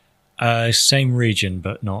 Same region,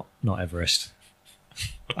 but not Everest.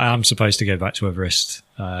 I'm supposed to go back to Everest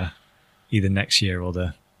either next year or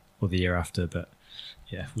the year after, but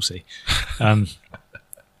yeah, we'll see. And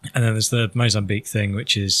then there's the Mozambique thing,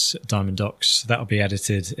 which is Diamond Docs. That'll be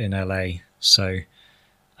edited in LA. So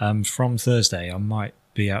from Thursday, I might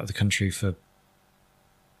be out of the country for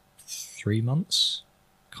 3 months.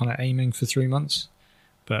 Kind of aiming for 3 months,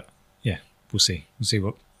 but yeah, we'll see. We'll see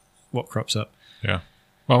what crops up. Yeah.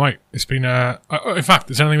 Well, mate, it's been. In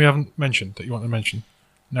fact, is there anything we haven't mentioned that you want to mention?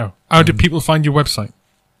 No. How did people find your website?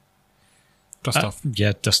 Dust Off.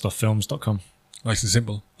 Yeah, dustoffilms.com. Nice and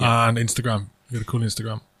simple. Yeah. And Instagram. You got a cool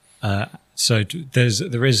Instagram. So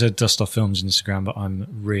there is a Dust Off Films Instagram, but I'm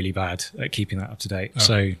really bad at keeping that up to date. Oh.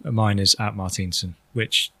 So mine is @Martinson,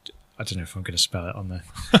 which I don't know if I'm going to spell it on there.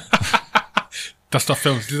 Dust Off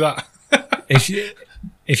Films, do that. If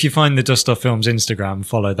you find the Dust Off Films Instagram,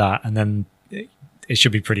 follow that, and then it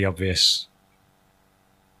should be pretty obvious.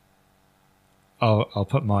 I'll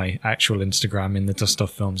put my actual Instagram in the Dust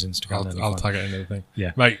Off Films Instagram. I'll tag it in everything.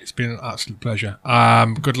 Yeah, mate, it's been an absolute pleasure.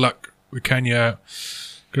 Good luck with Kenya.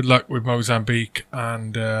 Good luck with Mozambique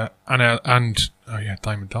and Diamond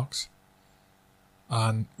Docs.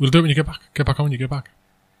 And we'll do it when you get back. Get back on when you get back.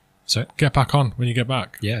 So get back on when you get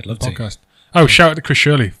back. Yeah, I'd love to. Podcast. Oh, shout out to Chris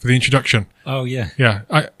Shirley for the introduction. Oh yeah, yeah.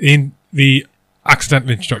 In the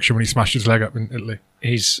accidental introduction when he smashed his leg up in Italy.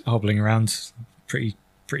 He's hobbling around pretty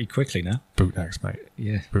quickly now. Bootnecks, mate.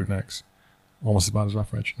 Yeah, bootnecks. Almost as bad as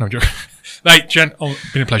Rough Edge. No joke. Right, Jen.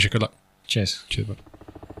 Been a pleasure. Good luck. Cheers. Cheers, bud.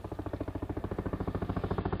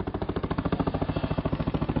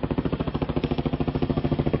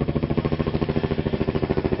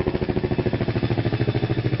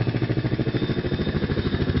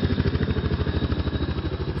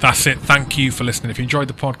 That's it. Thank you for listening. If you enjoyed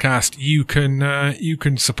the podcast, you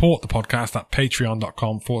can support the podcast at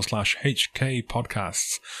patreon.com/HK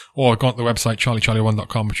podcasts, or go on to the website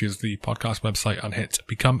charliecharlie1.com, which is the podcast website, and hit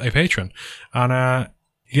become a patron. And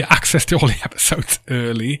you get access to all the episodes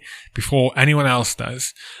early before anyone else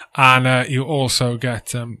does. And you also get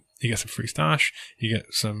some free stash. You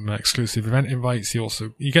get some exclusive event invites.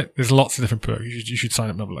 There's lots of different perks. You should sign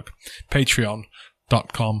up and have a look.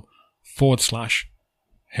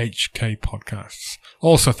 Patreon.com/HK podcasts.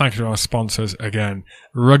 Also, thank you to our sponsors again,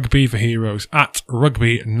 Rugby for Heroes at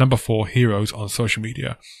Rugby4 Heroes on social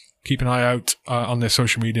media. Keep an eye out on their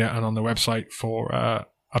social media and on their website for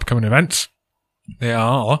upcoming events. They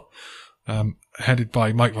are headed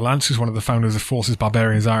by Mike Valance, who's one of the founders of Forces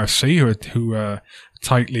Barbarians RFC, who are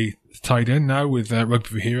tightly tied in now with Rugby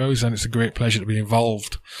for Heroes, and it's a great pleasure to be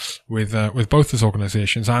involved with both those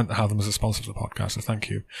organisations and to have them as a sponsor for the podcast. So thank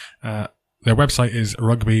you. Their website is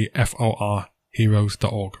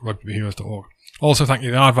rugbyforheroes.org, rugbyforheroes.org. Also, thank you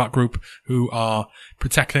to the Aardvark Group, who are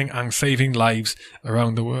protecting and saving lives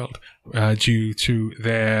around the world due to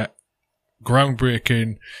their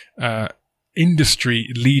groundbreaking,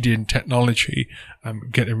 industry-leading technology,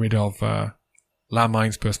 getting rid of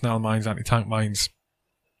landmines, personnel mines, anti-tank mines,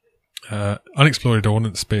 unexploded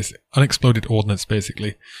ordnance,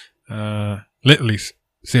 basically, literally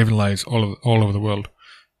saving lives all over the world.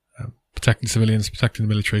 Protecting civilians, protecting the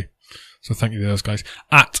military. So thank you to those guys.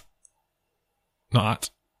 It's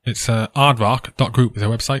aardvark.group is their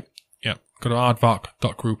website. Yeah, go to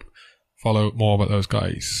aardvark.group. Follow more about those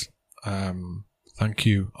guys. Thank Thank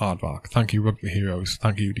you, Aardvark. Thank you, Rugby Heroes.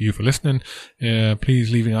 Thank you to you for listening.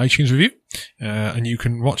 Please leave an iTunes review. And you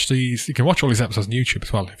can watch all these episodes on YouTube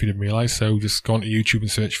as well, if you didn't realise. So just go onto YouTube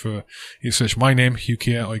and search my name, Hugh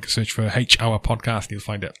Keir, or you can search for H Hour Podcast and you'll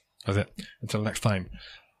find it. That's it. Until next time.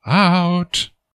 Out.